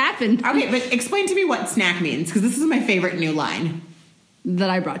make that happen. Okay, but explain to me what snack means, because this is my favorite new line. That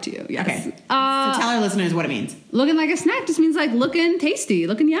I brought to you, yes. Okay. So tell our listeners what it means. Looking like a snack just means like looking tasty,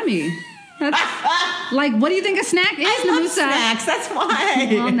 looking yummy. That's, like, what do you think a snack is, I love snacks, that's why.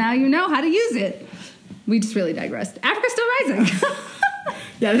 Well, now you know how to use it. We just really digressed. Africa's still rising.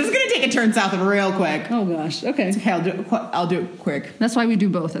 Yeah, this is going to take a turn south real quick. Oh, gosh. Okay. Okay, I'll do it quick. That's why we do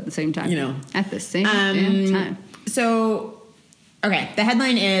both at the same time. You know. At the same damn time. So, okay, the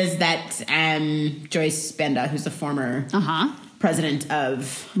headline is that Joyce Banda, who's the former president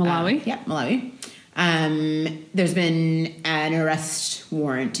of Malawi. Malawi. There's been an arrest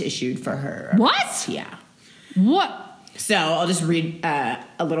warrant issued for her. What? Yeah. What? So I'll just read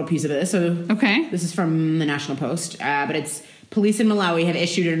a little piece of this. So this is from the National Post, but it's police in Malawi have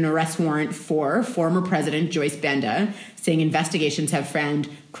issued an arrest warrant for former President Joyce Banda, saying investigations have found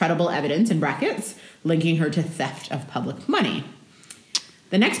credible evidence, in brackets, linking her to theft of public money.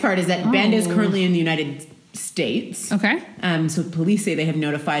 The next part is that Banda is currently in the United States. Okay. So police say they have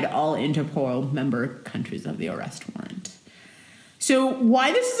notified all Interpol member countries of the arrest warrant. So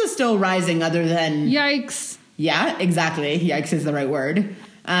why this is still rising other than... Yikes. Yeah, exactly. Yikes is the right word.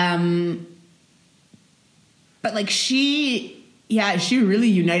 But like she really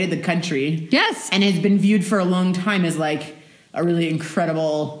united the country. Yes. And has been viewed for a long time as like a really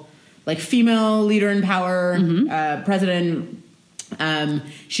incredible like female leader in power, president.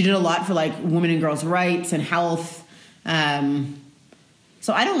 She did a lot for like women and girls' rights and health.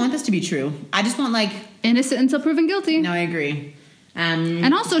 So I don't want this to be true. I just want like innocent until proven guilty. No, I agree.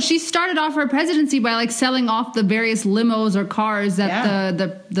 And also, she started off her presidency by like selling off the various limos or cars that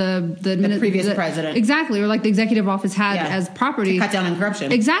the previous president or like the executive office had as property to cut down on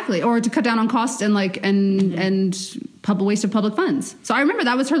corruption, or to cut down on cost and like and public waste of public funds. So I remember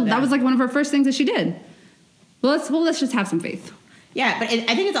that was her. That was like one of her first things that she did. Well, let's just have some faith. Yeah, but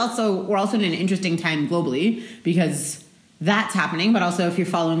I think we're also in an interesting time globally because that's happening, but also if you're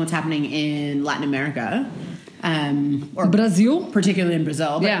following what's happening in Latin America, or Brazil, particularly in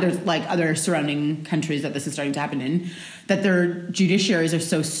Brazil, but Yeah. there's like other surrounding countries that this is starting to happen in, that their judiciaries are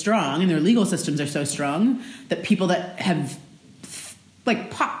so strong and their legal systems are so strong that people that have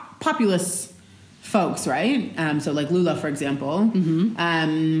like populous folks, right? So like Lula, for example,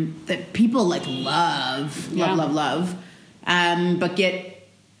 that people like love, but get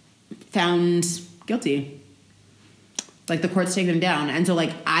found guilty. Like the courts take them down. And so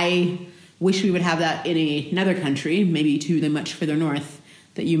like I wish we would have that in another country, maybe to the much further north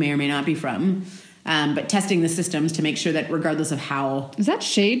that you may or may not be from. But testing the systems to make sure that regardless of how... Is that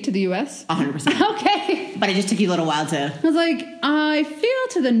shade to the U.S.? 100%. Okay. But it just took you a little while to... I was like, I feel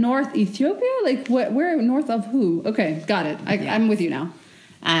to the north Ethiopia? Like, where north of who? Okay, got it. I'm with you now.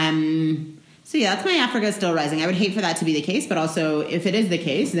 So yeah, that's my Africa Still Rising. I would hate for that to be the case, but also if it is the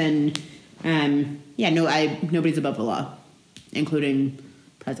case, then nobody's above the law, including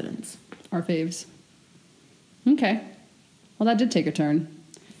presidents. Our faves. Okay. Well, that did take a turn.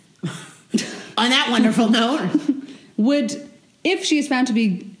 On that wonderful note, if she is found to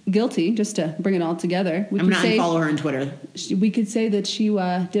be guilty, just to bring it all together, I'm going to unfollow her on Twitter. We could say that she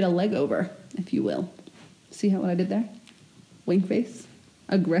did a leg over, if you will. See what I did there? Wink face.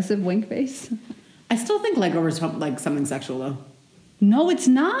 Aggressive wink face. I still think leg over is like something sexual, though. No, it's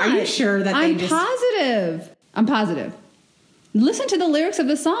not. Are you sure that I'm positive. Listen to the lyrics of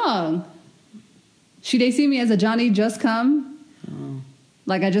the song. Should they see me as a Johnny just come? Oh.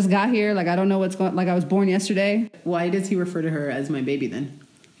 Like I just got here. Like I don't know what's going. Like I was born yesterday. Why does he refer to her as my baby then?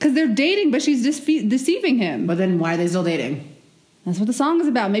 Because they're dating, but she's deceiving him. But then why are they still dating? That's what the song is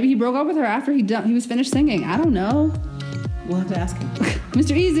about. Maybe he broke up with her after he was finished singing. I don't know. We'll have to ask him.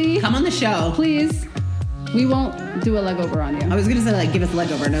 Mr. Easy, come on the show, please. We won't do a leg over on you. I was gonna say like give us a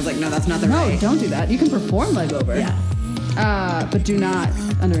leg over, and I was like, no, that's not the right. No, don't do that. You can perform leg over. Yeah. But do not,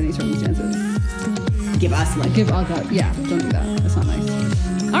 under any circumstances, give us leg. Give us that. Yeah, don't do that. That's not nice.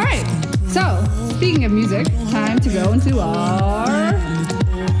 All right. So speaking of music, time to go into our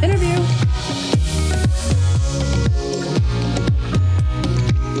interview.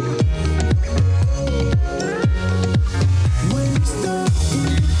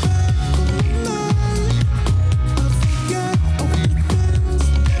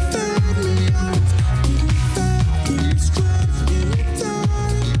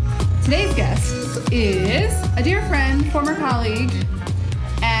 Today's guest is a dear friend, former colleague,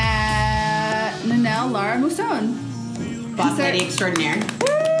 Nanelle Lara Mousson. Boss lady extraordinaire. Woo!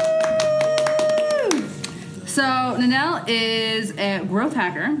 So Nanelle is a growth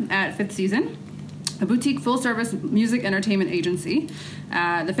hacker at Fifth Season, a boutique full-service music entertainment agency.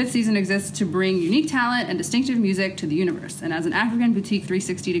 The Fifth Season exists to bring unique talent and distinctive music to the universe. And as an African boutique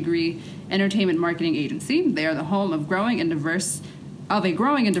 360-degree entertainment marketing agency, they are the home of a growing and diverse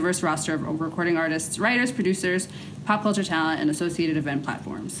roster of recording artists, writers, producers, pop culture talent, and associated event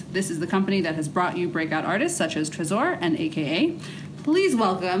platforms. This is the company that has brought you breakout artists such as Trezor and AKA. Please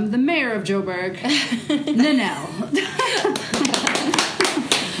welcome the mayor of Joburg, Nanelle.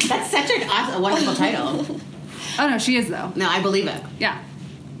 That's such a wonderful title. Oh, no, she is, though. No, I believe it. Yeah.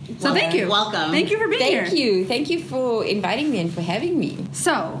 So thank you. Welcome. Thank you for being here. Thank you. Thank you for inviting me and for having me.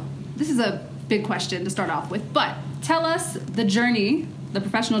 So, this is a big question to start off with, but tell us the journey, the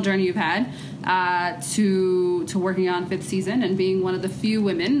professional journey you've had to working on Fifth Season and being one of the few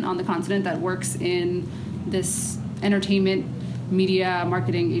women on the continent that works in this entertainment media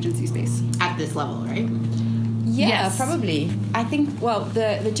marketing agency space. At this level, right? Yeah, Yes. probably. I think, well,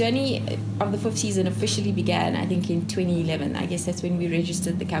 the journey of the Fifth Season officially began, I think, in 2011. I guess that's when we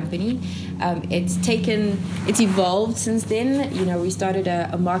registered the company. It's evolved since then. You know, we started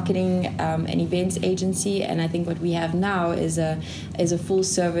a marketing and events agency, and I think what we have now is a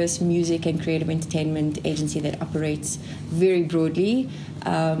full-service music and creative entertainment agency that operates very broadly,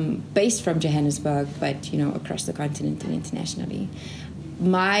 based from Johannesburg, but, you know, across the continent and internationally.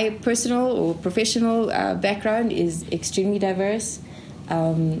 My personal or professional background is extremely diverse.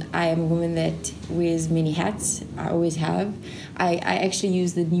 I am a woman that wears many hats. I always have. I actually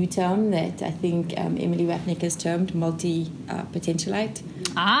use the new term that I think Emily Wapnick has termed multi-potentialite.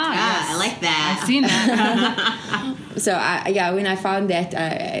 Yes. I like that. I've seen that. So, when I found that,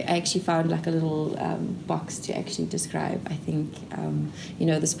 I actually found like a little box to actually describe, I think,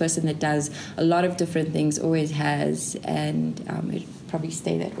 this person that does a lot of different things, always has, and it probably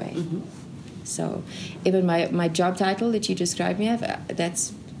stay that way. Mm-hmm. So even my job title that you described me as,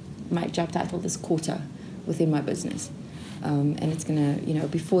 that's my job title this quarter within my business. And it's going to,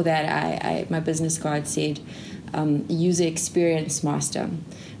 before that, my business card said user experience master,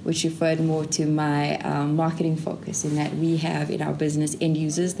 which referred more to my marketing focus, in that we have in our business end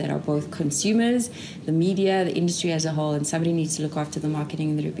users that are both consumers, the media, the industry as a whole, and somebody needs to look after the marketing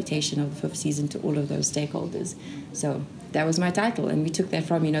and the reputation of the fifth season to all of those stakeholders. So that was my title, and we took that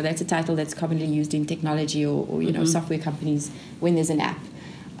from, that's a title that's commonly used in technology or software companies when there's an app.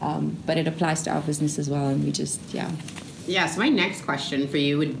 But it applies to our business as well, and we just, Yeah, so my next question for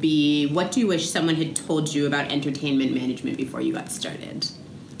you would be, what do you wish someone had told you about entertainment management before you got started?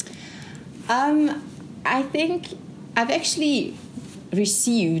 I think I've actually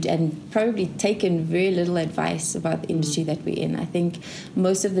received and probably taken very little advice about the industry that we're in. I think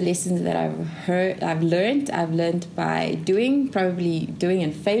most of the lessons that I've learned by doing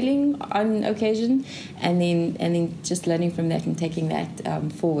and failing on occasion, and then just learning from that and taking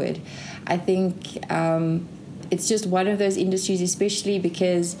that forward. I think it's just one of those industries, especially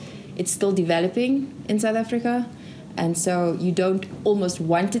because it's still developing in South Africa. And so you don't almost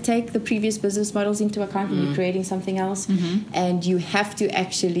want to take the previous business models into account when you're creating something else. Mm-hmm. And you have to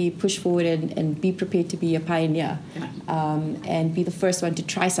actually push forward and be prepared to be a pioneer. Yeah. And be the first one to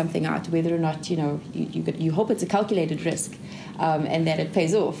try something out, whether or not, you hope it's a calculated risk and that it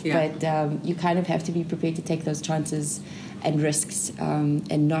pays off. Yeah. But you kind of have to be prepared to take those chances and risks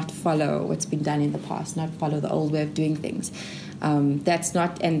and not follow what's been done in the past, not follow the old way of doing things. That's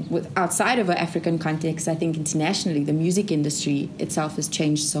not, and outside of an African context, I think internationally the music industry itself has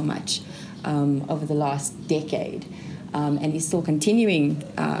changed so much over the last decade, and is still continuing.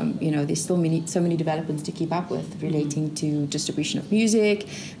 There's still so many developments to keep up with relating to distribution of music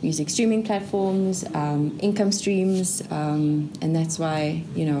streaming platforms, income streams, and that's why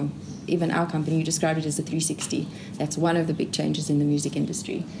even our company, you described it as a 360. That's one of the big changes in the music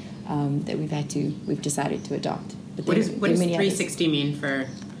industry that we've decided to adopt. But what does 360 mean for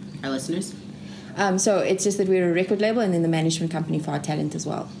our listeners? So it's just that we're a record label and then the management company for our talent as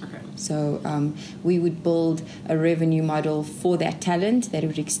well. Okay. So we would build a revenue model for that talent that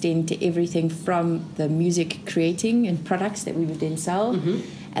would extend to everything from the music creating and products that we would then sell. Mm-hmm.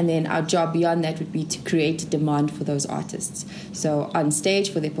 And then our job beyond that would be to create demand for those artists. So on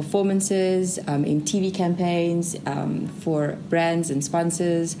stage for their performances, in TV campaigns, for brands and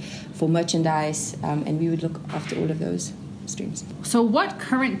sponsors, for merchandise, and we would look after all of those streams. So what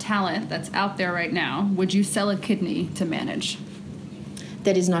current talent that's out there right now would you sell a kidney to manage?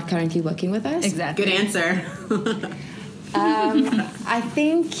 That is not currently working with us? Exactly. Good answer. I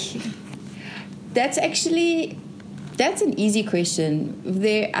think that's an easy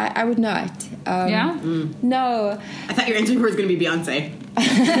question. I would not. Yeah? No. I thought your answer was going to be Beyonce.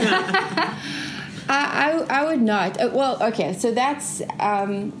 I would not. Well, okay. So that's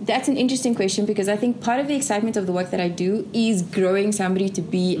an interesting question, because I think part of the excitement of the work that I do is growing somebody to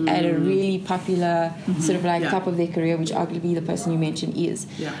be at a really popular sort of like top of their career, which arguably the person you mentioned is.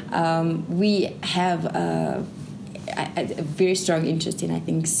 Yeah. We have a very strong interest in, I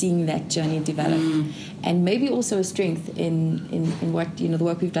think, seeing that journey develop, and maybe also a strength in what the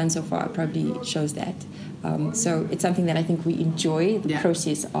work we've done so far probably shows that. So it's something that I think we enjoy the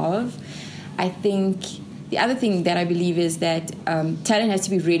process of. I think the other thing that I believe is that talent has to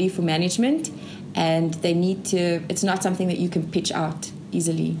be ready for management, and they need to. It's not something that you can pitch out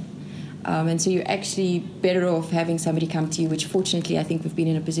easily. And so you're actually better off having somebody come to you, which fortunately I think we've been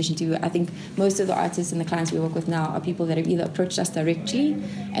in a position to. I think most of the artists and the clients we work with now are people that have either approached us directly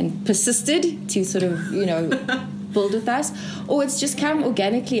and persisted to sort of, build with us, or it's just come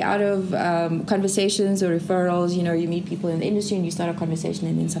organically out of conversations or referrals. You meet people in the industry and you start a conversation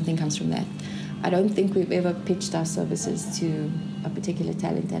and then something comes from that. I don't think we've ever pitched our services to a particular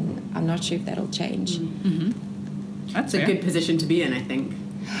talent, and I'm not sure if that'll change. Mm-hmm. That's a good position to be in, I think.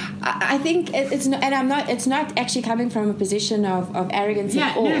 I think it's not, and I'm not. It's not actually coming from a position of arrogance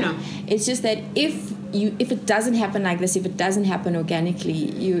at all. No. It's just that if it doesn't happen like this, if it doesn't happen organically,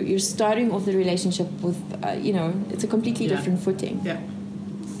 you're starting off the relationship with it's a completely different footing. Yeah.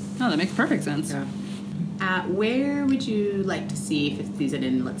 No, that makes perfect sense. Yeah. Where would you like to see fifth season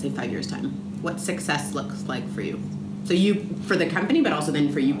in, let's say, 5 years' time? What success looks like for you? So for the company, but also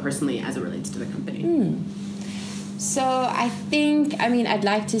then for you personally as it relates to the company. So I think, I'd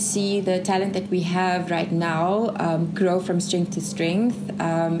like to see the talent that we have right now grow from strength to strength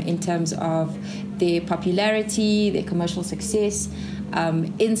in terms of their popularity, their commercial success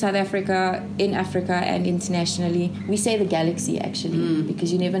in South Africa, in Africa, and internationally. We say the galaxy, actually,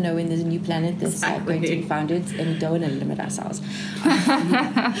 because you never know when there's a new planet that's going to be founded, and we don't want to limit ourselves.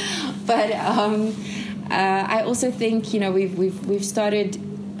 But I also think, we've started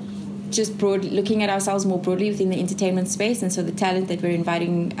just looking at ourselves more broadly within the entertainment space, and so the talent that we're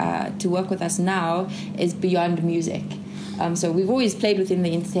inviting to work with us now is beyond music. So we've always played within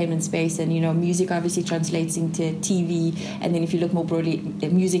the entertainment space, and music obviously translates into TV, and then if you look more broadly, the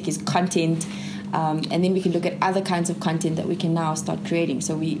music is content. And then we can look at other kinds of content that we can now start creating.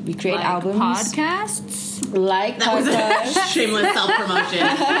 So we create albums. Podcasts? That was a shameless self-promotion.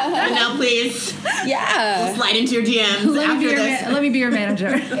 And now please we'll slide into your DMs after this. Let me be your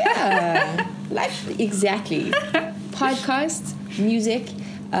manager. Yeah. Exactly. Podcasts, music,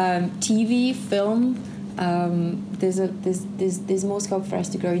 TV, film. There's more scope for us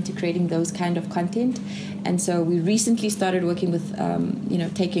to grow into creating those kind of content, and so we recently started working with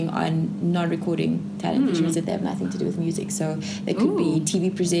taking on non-recording talent, which means that they have nothing to do with music. So they could be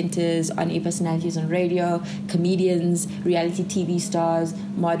TV presenters, on-air personalities on radio, comedians, reality TV stars,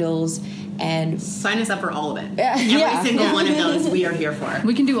 models, and sign us up for all of it. Every single one of those we are here for.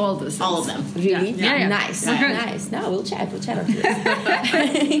 We can do all of those things. All of them. Really? Yeah. Nice. Nice. No, we'll chat on this.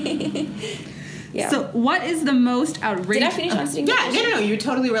 Yeah. So, what is the most outrageous? Did I finish answering? No. You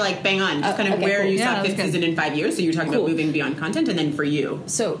totally were like bang on. Just kind of where you saw fifth season in 5 years. So you're talking about moving beyond content, and then for you.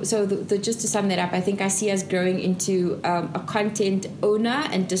 So just to sum that up, I think I see us growing into a content owner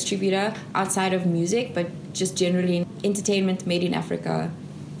and distributor outside of music, but just generally entertainment made in Africa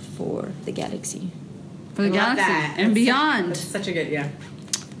for the galaxy. For the galaxy and beyond. That's such a good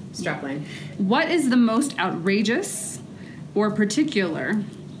strapline. What is the most outrageous or particular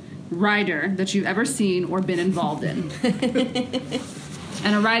rider that you've ever seen or been involved in?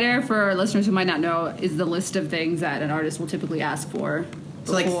 And a rider, for listeners who might not know, is the list of things that an artist will typically ask for.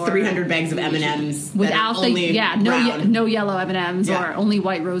 So like 300 bags of M&Ms without no yellow M&Ms or only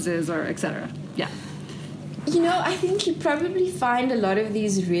white roses or etc. Yeah. I think you probably find a lot of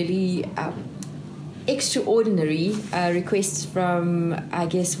these really extraordinary requests from, I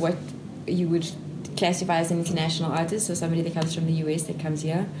guess, what you would classify as an international artist, so somebody that comes from the US that comes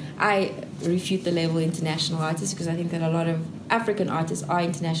here. I refute the label international artist because I think that a lot of African artists are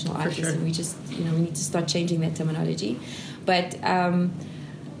international artists, and we just we need to start changing that terminology. But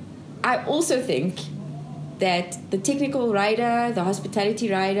I also think that the technical rider, the hospitality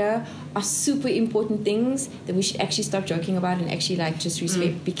rider are super important things that we should actually stop joking about and actually just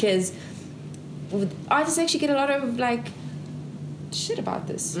respect, because artists actually get a lot of shit about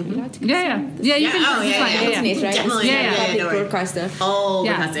this. You can. Right? Public broadcaster. Oh,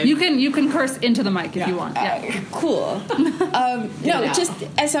 yeah. You can curse into the mic if you want. Cool. Just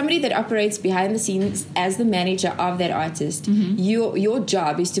as somebody that operates behind the scenes as the manager of that artist, your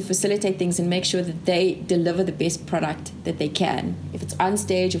job is to facilitate things and make sure that they deliver the best product that they can, if it's on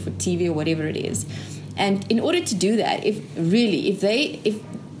stage or for TV or whatever it is. And in order to do that, if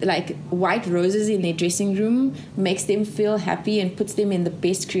white roses in their dressing room makes them feel happy and puts them in the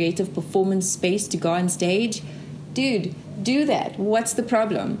best creative performance space to go on stage, dude, do that. What's the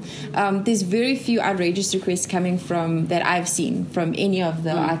problem? There's very few outrageous requests coming from that I've seen from any of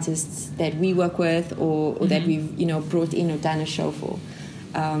the artists that we work with or that we've brought in or done a show for.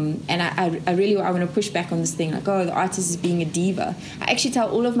 And I really want to push back on this thing the artist is being a diva. I actually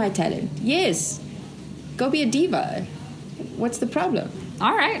tell all of my talent, yes, go be a diva. What's the problem?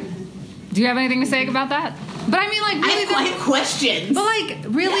 All right. Do you have anything to say about that? But I mean, really, I have questions.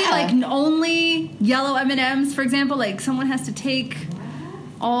 But really, only yellow M&Ms, for example. Someone has to take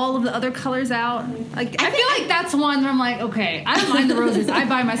all of the other colors out. I feel like that's one where I'm like, okay, I don't mind the roses. I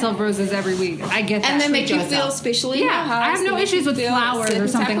buy myself roses every week. I get that. And they make you feel special. Yeah, I have no issues with flowers or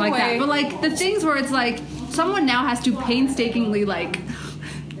something like that. But the things where it's someone now has to painstakingly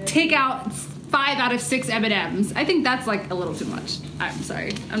take out 5 out of 6 M&Ms. I think that's a little too much. I'm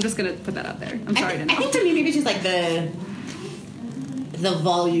sorry. I'm just gonna put that out there. I'm sorry. I think to me maybe it's just the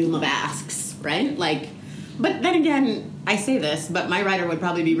volume of asks, right? But then again, I say this, but my rider would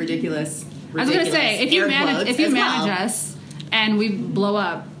probably be ridiculous. I was gonna say if you manage us and we blow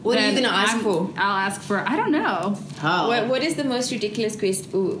up, what are you gonna ask for? I'll ask for I don't know. Oh. What is the most ridiculous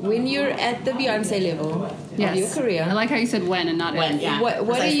question when you're at the Beyonce level of your career? I like how you said when and not when. if. Yeah.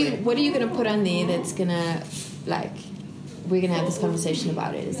 What are you gonna put on there that's gonna we're gonna have this conversation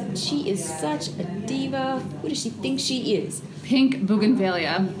about it? She is such a diva. Who does she think she is? Pink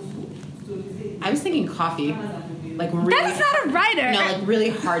bougainvillea. I was thinking coffee. Really, that is not a rider. No, really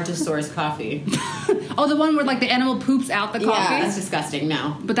hard to source coffee. Oh, the one where the animal poops out the coffee? Yeah, that's disgusting.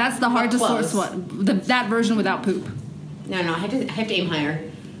 No. But that's the hard to source one. That version without poop. No, I have to aim higher.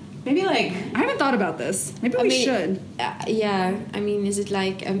 Maybe I haven't thought about this. Maybe we should. Yeah. I mean, is it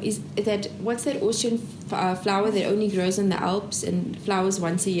is that what's that Austrian flower that only grows in the Alps and flowers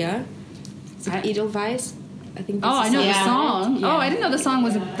once a year? Is it Edelweiss? I think. Oh, I know the song. Yeah. Oh, I didn't know the song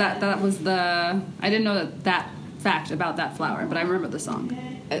was that was the. I didn't know that fact about that flower, but I remember the song.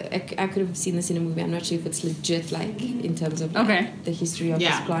 I could have seen this in a movie. I'm not sure if it's legit, like in terms of Okay. the history of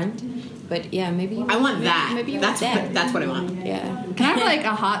this plant. But yeah, maybe. I want that. Maybe you that's want that. That's what I want. Yeah. Can I have like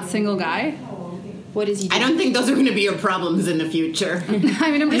a hot single guy? What is he I doing? don't think those are going to be your problems in the future. I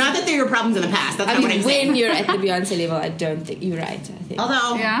mean, I'm just, Not that they're your problems in the past. That's I not what mean, I'm saying. when you're at the Beyonce level, I don't think you're right. I think.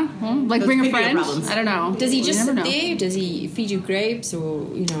 Although, yeah, well, like Those bring a could be your friend. problems. I don't know. Does he You just never sit know. there? Does he feed you grapes, or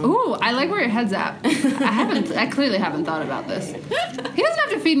you know? Ooh, I like where your head's at. I clearly haven't thought about this. He doesn't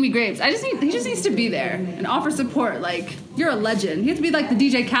have to feed me grapes. He just needs to be there and offer support. Like, you're a legend. You have to be like the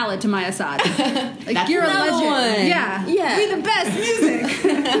DJ Khaled to my Assad. Like, That's you're a another legend. one. Yeah. Yeah. We the best music.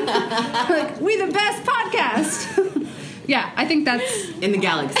 Like, we the best podcast. Yeah, I think that's, in the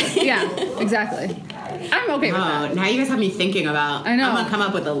galaxy. yeah, exactly. I'm okay with that. Oh, now you guys have me thinking about. I know. I'm gonna come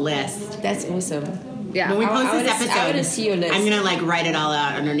up with a list. That's awesome. Yeah. When we I post wanna this see- I episode, wanna see your list. I'm gonna like write it all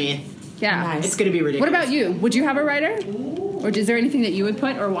out underneath. Yeah. Nice. It's gonna be ridiculous. What about you? Would you have a writer? Or is there anything that you would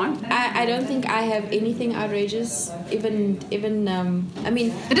put or want? I don't think I have anything outrageous. Even I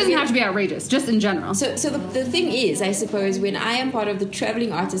mean, It doesn't have to be outrageous, just in general. So the thing is, I suppose, when I am part of the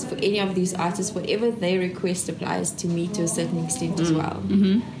traveling artists for any of these artists, whatever they request applies to me to a certain extent as well.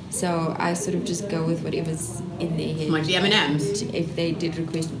 Mm-hmm. So I sort of just go with whatever's in their head. Like the M&Ms. If they did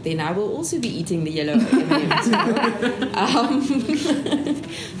request, then I will also be eating the yellow M&Ms.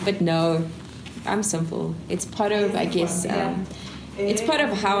 But no, I'm simple. It's part of, I guess. It's part of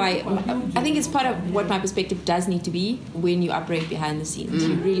how I think it's part of what my perspective does need to be when you operate behind the scenes.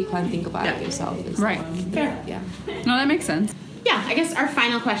 You really can't think about it yourself. As Right. Fair. Yeah. No, that makes sense. Yeah, I guess our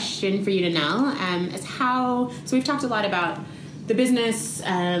final question for you to know is how. So we've talked a lot about the business,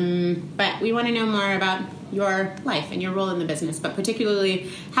 but we want to know more about your life and your role in the business. But particularly,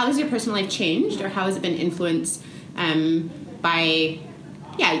 how has your personal life changed, or how has it been influenced by?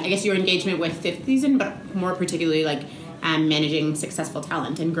 Yeah, I guess your engagement with Fifth Season, but more particularly like managing successful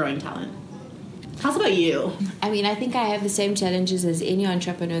talent and growing talent. Tell us about you. I mean, I think I have the same challenges as any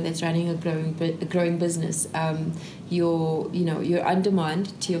entrepreneur that's running a growing business. You're on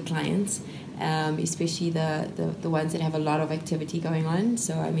demand to your clients, especially the ones that have a lot of activity going on.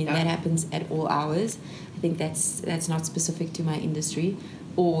 So I mean, that happens at all hours. I think that's not specific to my industry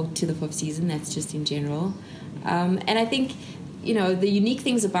or to the Fifth Season. That's just in general. And I think, the unique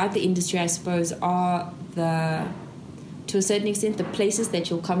things about the industry, I suppose, are to a certain extent, the places that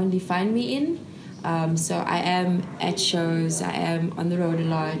you'll commonly find me in. So I am at shows, I am on the road a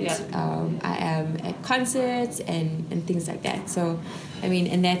lot, I am at concerts and things like that. So, I mean,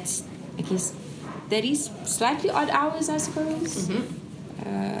 and that's, I guess, that is slightly odd hours, I suppose.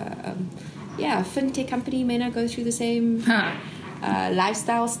 Mm-hmm. Fintech company may not go through the same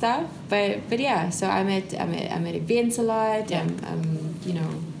lifestyle stuff, but yeah. So I'm at events a lot. Yeah.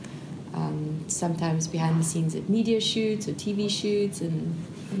 Sometimes behind the scenes at media shoots or TV shoots, and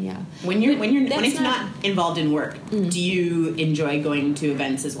yeah. When it's not involved in work, do you enjoy going to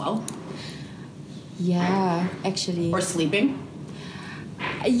events as well, Yeah, actually. or sleeping?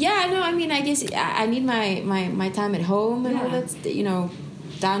 Yeah, no, I mean, I guess I need my time at home and all that,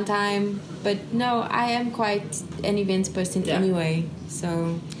 downtime. But no, I am quite an events person anyway.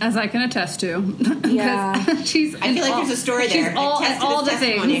 So As I can attest to. Yeah. I feel like there's a story there. She's all the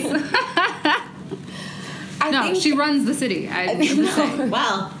Testimony. things. I No, think she runs the city. I'm just saying.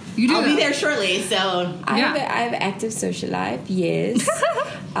 Well, You do I'll be though. there shortly, so I have Yeah. an active social life, yes.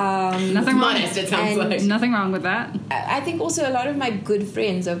 Nothing wrong. modest, it sounds And- like. Nothing wrong with that. I think also a lot of my good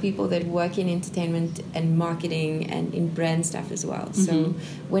friends are people that work in entertainment and marketing and in brand stuff as well. So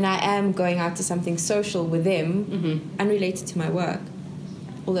when I am going out to something social with them, unrelated to my work,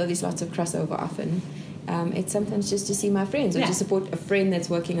 although there's lots of crossover often, it's sometimes just to see my friends or Yeah. to support a friend that's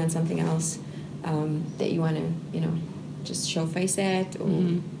working on something else that you want to, just show face at or,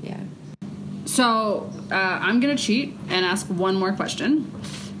 yeah. So I'm going to cheat and ask one more question.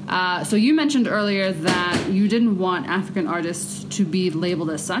 So you mentioned earlier that you didn't want African artists to be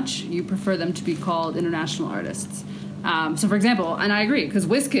labeled as such. You prefer them to be called international artists. So, for example, and I agree, because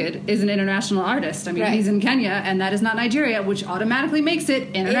Wizkid is an international artist. I mean, Right. he's in Kenya, and that is not Nigeria, which automatically makes it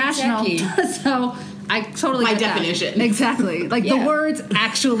international. Exactly. So I totally My get that. definition. Exactly. Like, the Yeah. words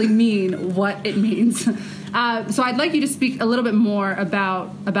actually mean what it means. So I'd like you to speak a little bit more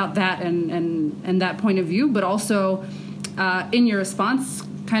about that and that point of view, but also in your response,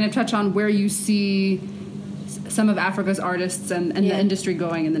 kind of touch on where you see some of Africa's artists and the industry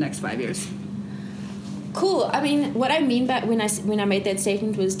going in the next 5 years. Cool. I mean, what I mean by when I made that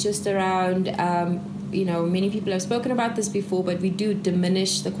statement was just around many people have spoken about this before, but we do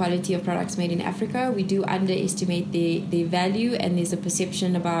diminish the quality of products made in Africa. We do underestimate their value, and there's a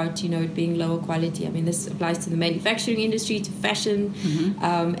perception about, it being lower quality. I mean, this applies to the manufacturing industry, to fashion,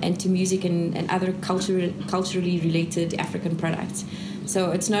 and to music and other culturally related African products.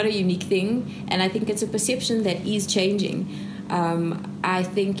 So it's not a unique thing, and I think it's a perception that is changing. I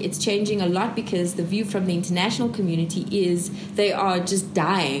think it's changing a lot because the view from the international community is they are just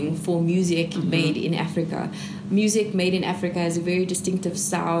dying for music made in Africa. Music made in Africa has a very distinctive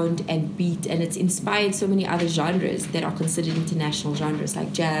sound and beat, and it's inspired so many other genres that are considered international genres,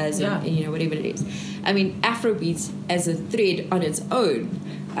 like jazz and whatever it is. I mean, Afrobeats as a thread on its own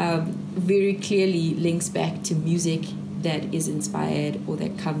very clearly links back to music that is inspired or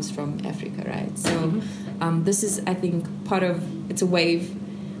that comes from Africa, right? So this is, I think, it's a wave.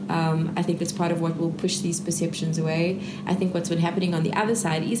 I think it's part of what will push these perceptions away. I think what's been happening on the other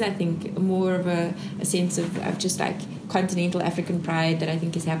side is, I think, more of a sense of just like continental African pride that I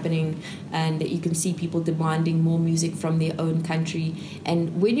think is happening, and that you can see people demanding more music from their own country.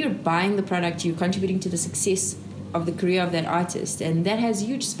 And when you're buying the product, you're contributing to the success of the career of that artist, and that has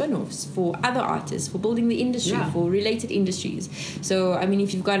huge spin-offs for other artists, for building the industry, for related industries. So I mean,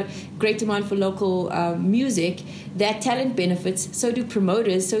 if you've got great demand for local music, that talent benefits, so do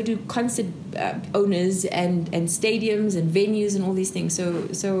promoters, so do concert owners and stadiums and venues and all these things.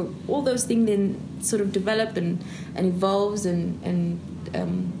 So all those things then sort of develop and evolves, and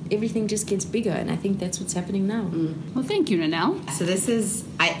everything just gets bigger, and I think that's what's happening now. Well, thank you, Nanelle. So this is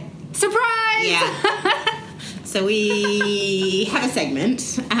Surprise! Yeah. So we have a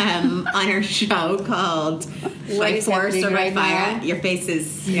segment on our show called "By Force or by Fire." Your face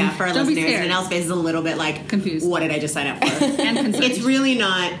is, for our Don't be listeners, scared. Nanelle's face is a little bit like Confused. What did I just sign up for? And concerned. It's really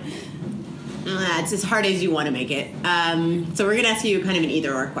not. It's as hard as you want to make it. So we're going to ask you kind of an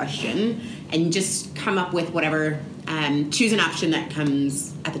either/or question, and just come up with whatever. Choose an option that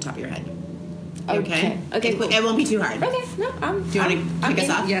comes at the top of your head. Okay. Cool. It won't be too hard. Okay, no, Do you want to kick us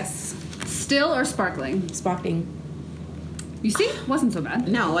off? Yes. Still or sparkling? Sparkling. You see? Wasn't so bad.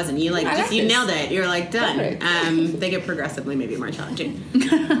 No, it wasn't. You I like you this. nailed it. You're like done. Perfect. They get progressively maybe more challenging.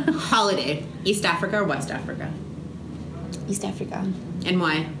 Holiday, East Africa or West Africa, East Africa. and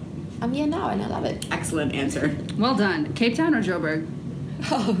why? I'm here now and I love it. Excellent answer. Well done. Cape Town or Joburg?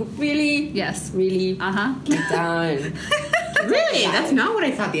 Oh, really? Yes. Really? Uh-huh. Cape Town. Really? That's not what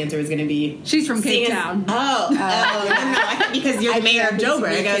I thought the answer was going to be. She's from Cape Town. Oh, no. I thought because you're the mayor of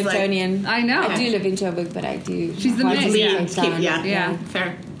Joburg. I was like, Capetonian. I know. I do live in Joburg, but I do. She's the hardly mayor. leave Cape Town. yeah,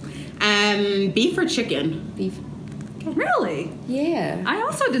 fair. Beef or chicken? Beef. Really? Yeah. I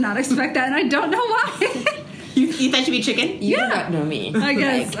also did not expect that, and I don't know why. You thought you'd be chicken? You Yeah. do not know me. I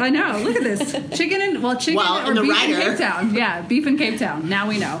guess. I know. Look at this. Chicken and Well, or in the beef rider. in Cape Town. Yeah, beef in Cape Town. Now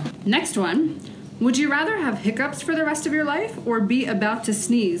we know. Next one. Would you rather have hiccups for the rest of your life or be about to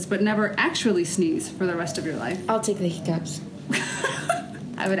sneeze but never actually sneeze for the rest of your life? I'll take the hiccups.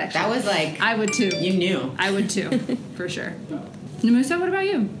 I would actually. That was like, I would too. you knew. I would too, for sure. Namusa, what about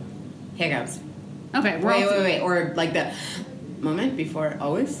you? Hiccups. Okay, we're all Wait. Or like the moment before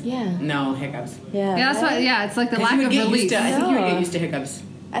always? Yeah. No, hiccups. Yeah. Yeah, that's what. Yeah, it's like the 'Cause lack you of would get relief. used to, I think you would No. get used to hiccups.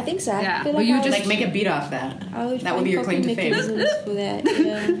 I think so. Yeah, I feel but like you I'll- just- Like make a beat off that. I would That would find be your claim to coping fame. mechanisms for that.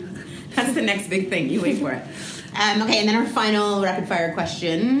 Yeah. That's the next big thing. You wait for it. Okay, and then our final rapid fire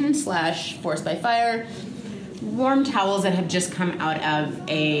question / force by fire. Warm towels that have just come out of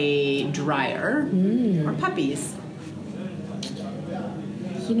a dryer or puppies?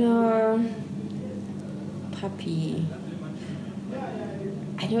 Puppy.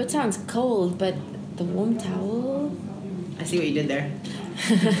 I know it sounds cold, but the warm towel. I see what you did there.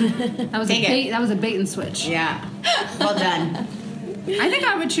 That was Take a it. bait. That was a bait and switch. Yeah. Well done. I think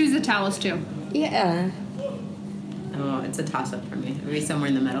I would choose the towels too. Yeah. Oh, it's a toss up for me. Maybe somewhere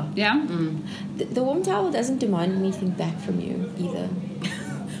in the middle. Yeah. The warm towel doesn't demand anything back from you either.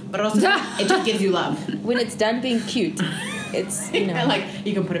 But also, it just gives you love. When it's done being cute, it's Like,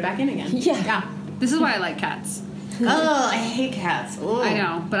 you can put it back in again. Yeah. This is why I like cats. Oh, I hate cats. Ooh. I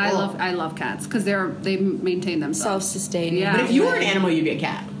know, but I love cats because they maintain themselves. self-sustaining. Yeah. But if you were an animal, you'd be a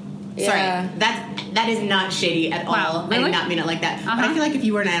cat. Yeah. Sorry, that is not shady at Wow, all. I really? did not mean it like that. But Uh-huh. I feel like if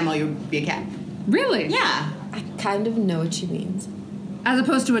you were an animal, you would be a cat. Really? Yeah. I kind of know what she means. As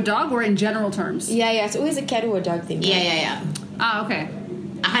opposed to a dog, or in general terms. Yeah, it's always a cat or a dog thing. Yeah. Ah, okay.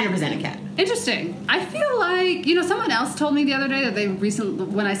 100% a cat. Interesting. I feel like someone else told me the other day that they recently,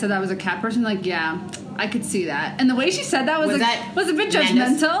 when I said I was a cat person, like, yeah, I could see that. And the way she said that was Was like, that was a bit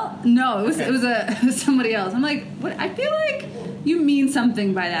Amanda's? judgmental. No, it was Okay. it was somebody else. I'm like, what? I feel like you mean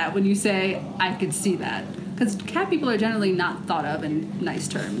something by that when you say I could see that. Because cat people are generally not thought of in nice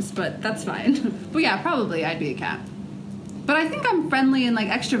terms, but that's fine. But yeah, probably I'd be a cat. But I think I'm friendly and like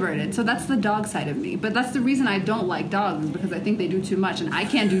extroverted, so that's the dog side of me. But that's the reason I don't like dogs, is because I think they do too much, and I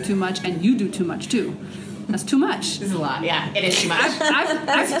can't do too much, and you do too much too. That's too much. This is a lot. Yeah, it is too much.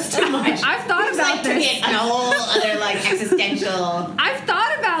 That's too much. I've thought about like this. To hit on a whole other like existential. I've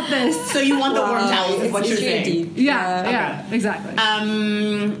thought about this. So you want the warm towels? Is what you're saying? Deep. Yeah, exactly.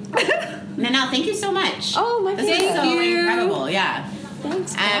 Nanelle, thank you so much. Oh, my This pleasure. is so incredible. Yeah.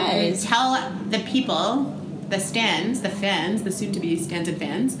 Thanks, guys. Tell the people, the stands, the fans, the soon-to-be stands and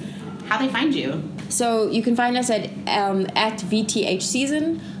fans, how they find you. So you can find us at VTH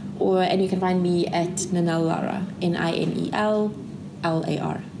Season, and you can find me at Nanelle Lara, NINELLARA.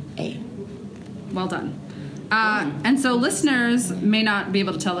 Well done. And so listeners may not be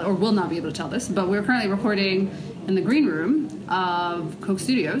able to tell it, or will not be able to tell this, but we're currently recording in the green room of Coke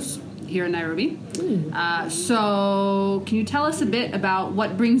Studios here in Nairobi. So can you tell us a bit about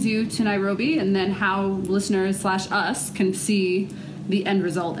what brings you to Nairobi, and then how listeners / us can see the end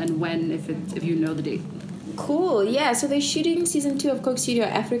result, and when, if you know the date? Cool, yeah. So they're shooting season 2 of Coke Studio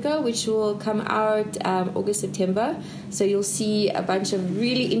Africa, which will come out August, September. So you'll see a bunch of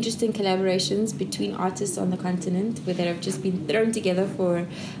really interesting collaborations between artists on the continent, where they have just been thrown together for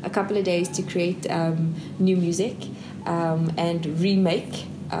a couple of days to create new music and remake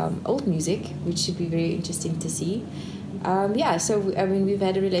old music, which should be very interesting to see. So I mean, we've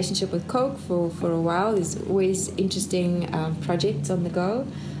had a relationship with Coke for a while. There's always interesting projects on the go.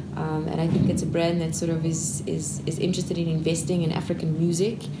 And I think it's a brand that sort of is interested in investing in African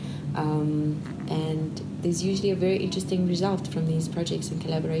music, and there's usually a very interesting result from these projects and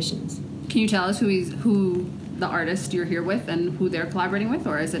collaborations. Can you tell us who the artist you're here with and who they're collaborating with,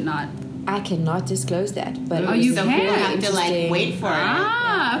 or is it not? I cannot disclose that, but you so can. you have to like wait for it.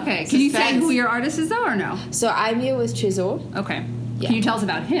 Ah, okay. Can you say Suspense. who your artist is though, or no? So I'm here with Trésor. Okay. Yeah. Can you tell us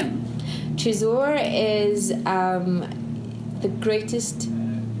about him? Trésor is the greatest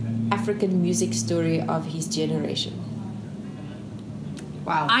African music story of his generation.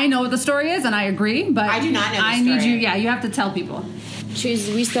 Wow. I know what the story is, and I agree, but I do not know the I need story. you. Yeah, you have to tell people.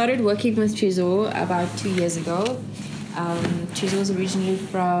 We started working with Trésor about 2 years ago. Trésor was originally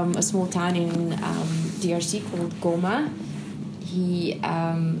from a small town in DRC called Goma. He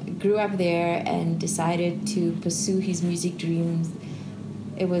grew up there and decided to pursue his music dreams.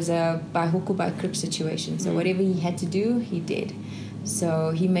 It was a by hook or by crook situation. So whatever he had to do, he did. So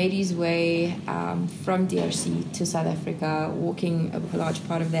he made his way from DRC to South Africa, walking a large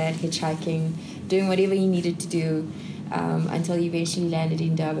part of that, hitchhiking, doing whatever he needed to do until he eventually landed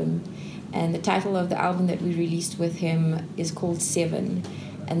in Durban. And the title of the album that we released with him is called 7.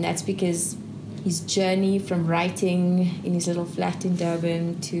 And that's because his journey from writing in his little flat in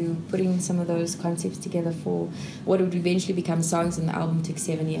Durban to putting some of those concepts together for what would eventually become songs in the album took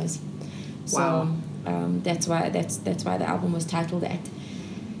 7 years. Wow. So that's why the album was titled that.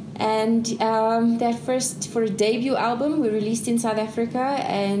 And that first, for a debut album, we released in South Africa,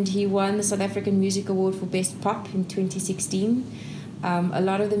 and he won the South African Music Award for Best Pop in 2016. A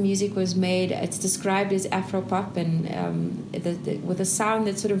lot of the music was made, it's described as Afro-pop, and with a sound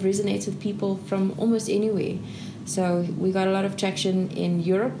that sort of resonates with people from almost anywhere. So we got a lot of traction in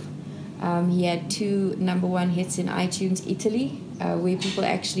Europe. He had 2 #1 hits in iTunes Italy, where people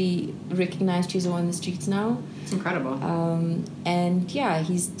actually recognize Trésor on the streets now. It's incredible. And yeah,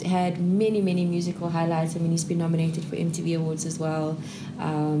 he's had many musical highlights. I mean, he's been nominated for MTV Awards as well.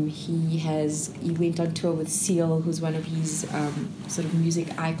 He went on tour with Seal, who's one of his sort of music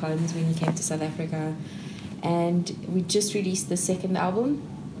icons when he came to South Africa. And we just released the second album.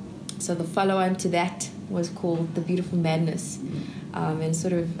 So the follow-on to that was called The Beautiful Madness. And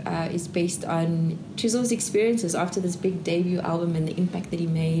sort of is based on Trésor's experiences after this big debut album and the impact that he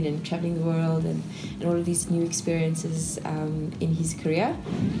made, and traveling the world and all of these new experiences in his career.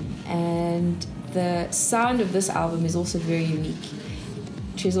 And the sound of this album is also very unique.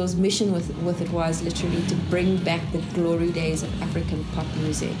 Trésor's mission with it was literally to bring back the glory days of African pop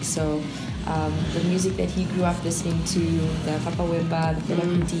music. So the music that he grew up listening to, the Papa Wemba, the Fela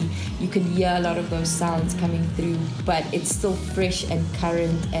Kuti, you can hear a lot of those sounds coming through, but it's still fresh and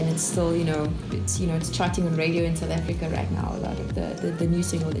current, and it's still, it's charting on radio in South Africa right now, a lot of the new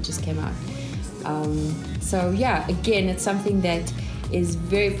single that just came out. So yeah, again, it's something that is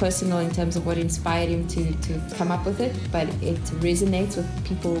very personal in terms of what inspired him to come up with it, but it resonates with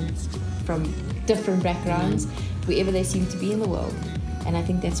people from different backgrounds, wherever they seem to be in the world. And I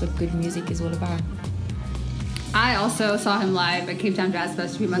think that's what good music is all about. I also saw him live at Cape Town Jazz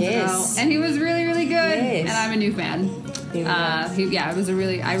Fest a few months ago, and he was really, really good. Yes. And I'm a new fan. There we go.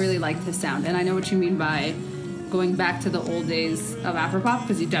 I really liked his sound, and I know what you mean by going back to the old days of Afropop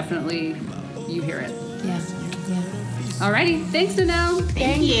because you hear it. Yeah. Alrighty, thanks, Danelle.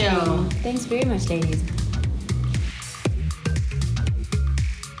 Thank you. Thanks very much, ladies.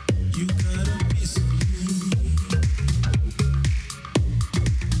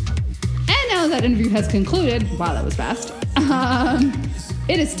 And now that interview has concluded, wow, that was fast.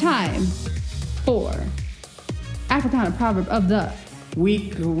 It is time for Africana Proverb of the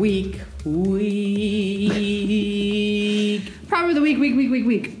Week. Proverb of the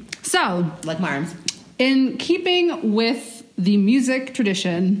week. So, Like my arms. in keeping with the music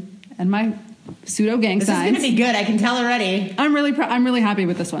tradition and my pseudo gang This is signs, gonna be good. I can tell already. I'm really happy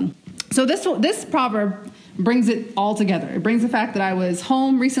with this one. So this proverb brings it all together. It brings the fact that I was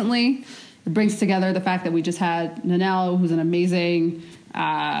home recently. It brings together the fact that we just had Nanelle, who's an amazing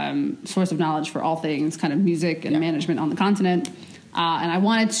source of knowledge for all things kind of music and management on the continent. And I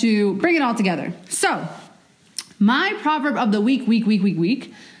wanted to bring it all together. So my proverb of the week.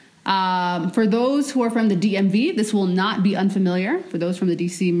 For those who are from the DMV, this will not be unfamiliar. For those from the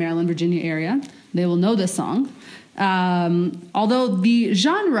DC, Maryland, Virginia area, they will know this song. Although the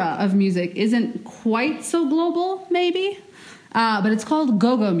genre of music isn't quite so global, maybe, but it's called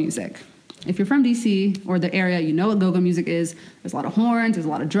go-go music. If you're from DC or the area, you know what go-go music is. There's a lot of horns, there's a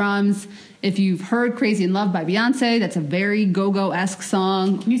lot of drums. If you've heard Crazy in Love by Beyonce, that's a very go-go-esque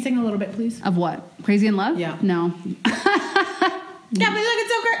song. Can you sing a little bit, please? Of what? Crazy in Love? Yeah. No. Yeah, but look,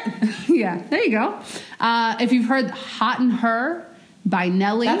 it's so great. Yeah, there you go. If you've heard Hot and Her by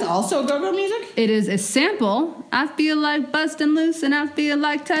Nelly. That's also go-go music? It is a sample. I feel like bustin' loose and I feel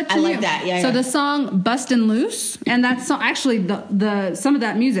like touching I like you. that, yeah, So yeah. the song Bustin' Loose, and that song, actually the some of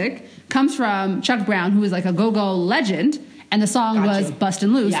that music comes from Chuck Brown, who is like a go-go legend, and the song Got was you.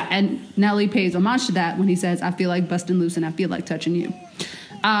 Bustin' Loose. Yeah. And Nelly pays homage to that when he says, I feel like bustin' loose and I feel like touching you.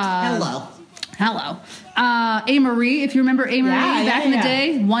 Hello. A. Marie, if you remember A. Marie Yeah, back yeah, in the yeah.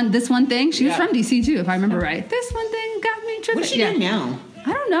 day, this one thing. She was Yeah. from DC too, if I remember right. This one thing got me tripping. What is she doing now?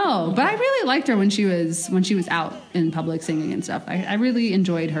 I don't know, but I really liked her when she was out in public singing and stuff. I really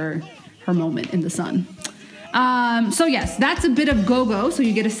enjoyed her moment in the sun. So yes, that's a bit of go-go. So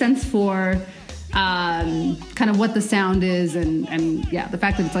you get a sense for kind of what the sound is, and yeah, the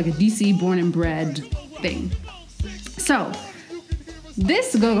fact that it's like a DC born and bred thing. So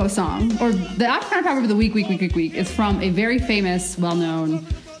this go-go song, or the Africana Proverb of the week, is from a very famous, well-known,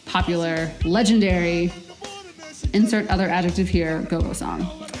 popular, legendary, insert other adjective here, go-go song.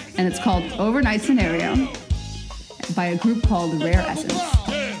 And it's called Overnight Scenario by a group called Rare Essence.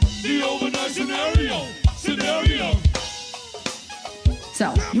 The overnight scenario.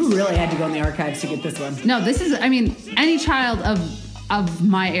 So, You really had to go in the archives to get this one. no, this is, I mean, any child of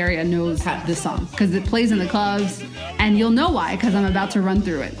my area knows this song because it plays in the clubs, and you'll know why because I'm about to run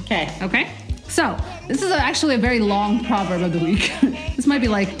through it. Okay. Okay? So, this is actually a very long proverb of the week. This might be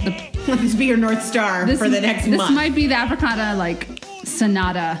like Let this be your North Star for the next this month. might be the Africana like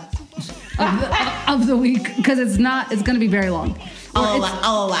sonata of the week because it's going to be very long. Or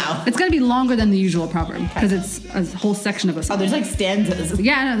I'll allow. it's going to be longer than the usual proverb because it's a whole section of a song. Oh, there's like stanzas.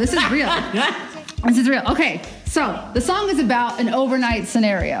 Yeah, no, this is real. This is real. Okay, so the song is about an overnight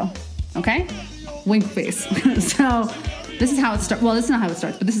scenario. Okay? Wink face. So this is how it starts. Well, this is not how it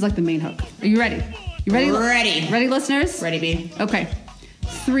starts, but this is like the main hook. Are you ready? You ready? Ready. Ready, listeners? Ready, B. Okay.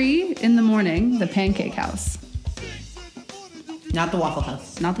 3 a.m, the Pancake House. Not the Waffle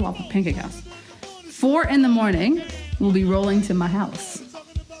House. Not the Waffle Pancake House. 4 a.m, we'll be rolling to my house.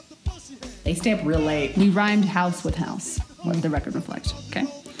 They stay up real late. We rhymed house with house. Let the record reflect. Okay.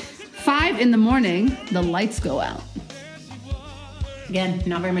 5 a.m, the lights go out. Again,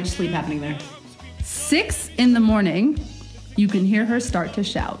 not very much sleep happening there. 6 a.m, you can hear her start to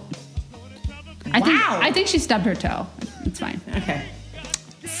shout. I think she stubbed her toe. It's fine. Okay.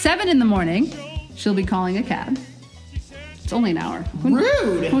 7 a.m, she'll be calling a cab. It's only an hour.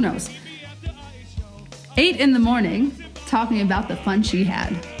 Rude. Who knows? 8 a.m, talking about the fun she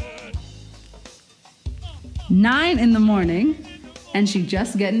had. 9 a.m, and she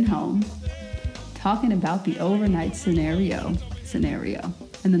just getting home, talking about the overnight scenario.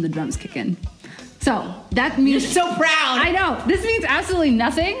 And then the drums kick in. So that means You're so proud. I know. This means absolutely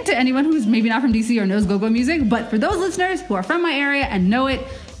nothing to anyone who's maybe not from DC or knows go-go music, but for those listeners who are from my area and know it,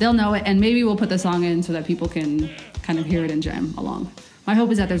 they'll know it, and maybe we'll put the song in so that people can kind of hear it and jam along. My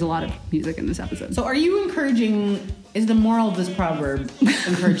hope is that there's a lot of music in this episode. So are you is the moral of this proverb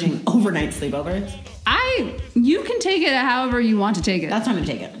encouraging overnight sleepovers? You can take it however you want to take it. That's how I'm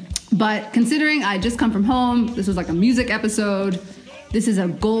gonna take it. But considering I just come from home, this was like a music episode. This is a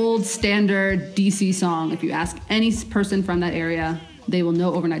gold standard DC song. If you ask any person from that area, they will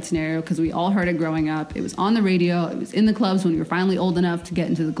know Overnight Scenario because we all heard it growing up. It was on the radio. It was in the clubs when we were finally old enough to get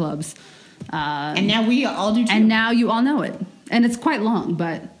into the clubs. And now we all do too. And now you all know it. And it's quite long,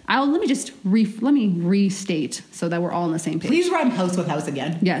 but let me restate so that we're all on the same page. Please rhyme house with house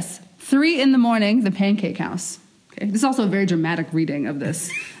again. Yes. 3 a.m, the Pancake House. Okay. This is also a very dramatic reading of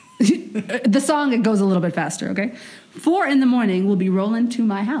this. The song, it goes a little bit faster, okay? 4 a.m, we'll be rolling to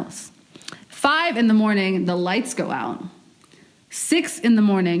my house. 5 a.m, the lights go out. 6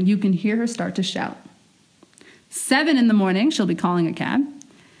 a.m, you can hear her start to shout. 7 a.m, she'll be calling a cab.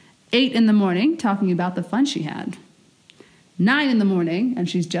 8 a.m, talking about the fun she had. 9 a.m, and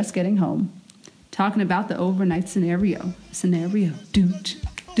she's just getting home, talking about the overnight scenario. Doot,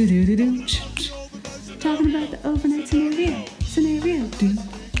 do do do do. Talking about the overnight scenario. Doot.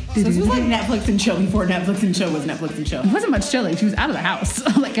 So this was like Netflix and chill before Netflix and chill was Netflix and chill. It wasn't much chilling. She was out of the house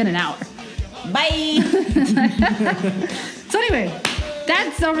like in an hour. Bye. So anyway,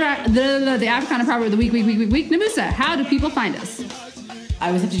 that's the Africana proverb of the week. Namusa, how do people find us? I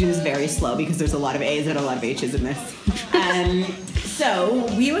always have to do this very slow because there's a lot of A's and a lot of H's in this. So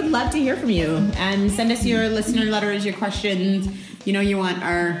we would love to hear from you and send us your listener letters, your questions. You want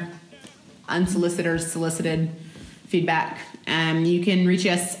our unsolicited or solicited feedback. You can reach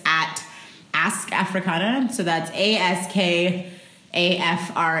us at Ask Africana. So that's AskAfracanah.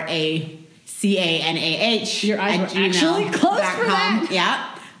 Your eyes were actually closed for that.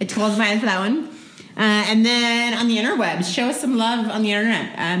 Yeah, I closed my eyes for that one. And then on the interwebs, show us some love on the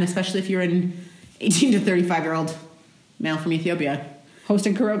internet, especially if you're an 18 to 35-year-old male from Ethiopia.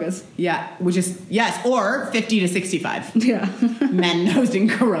 Hosting Karogas. Yeah, which is, yes, or 50 to 65. Yeah. Men hosting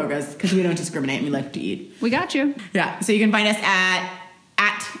Karogas, because we don't discriminate and we like to eat. We got you. Yeah, so you can find us at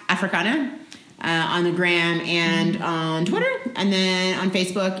Africana on the gram and on Twitter, and then on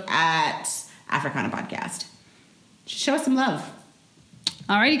Facebook at Africana Podcast. Just show us some love.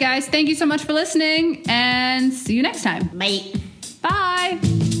 Alrighty, guys. Thank you so much for listening, and see you next time. Bye.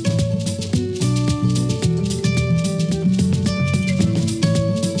 Bye.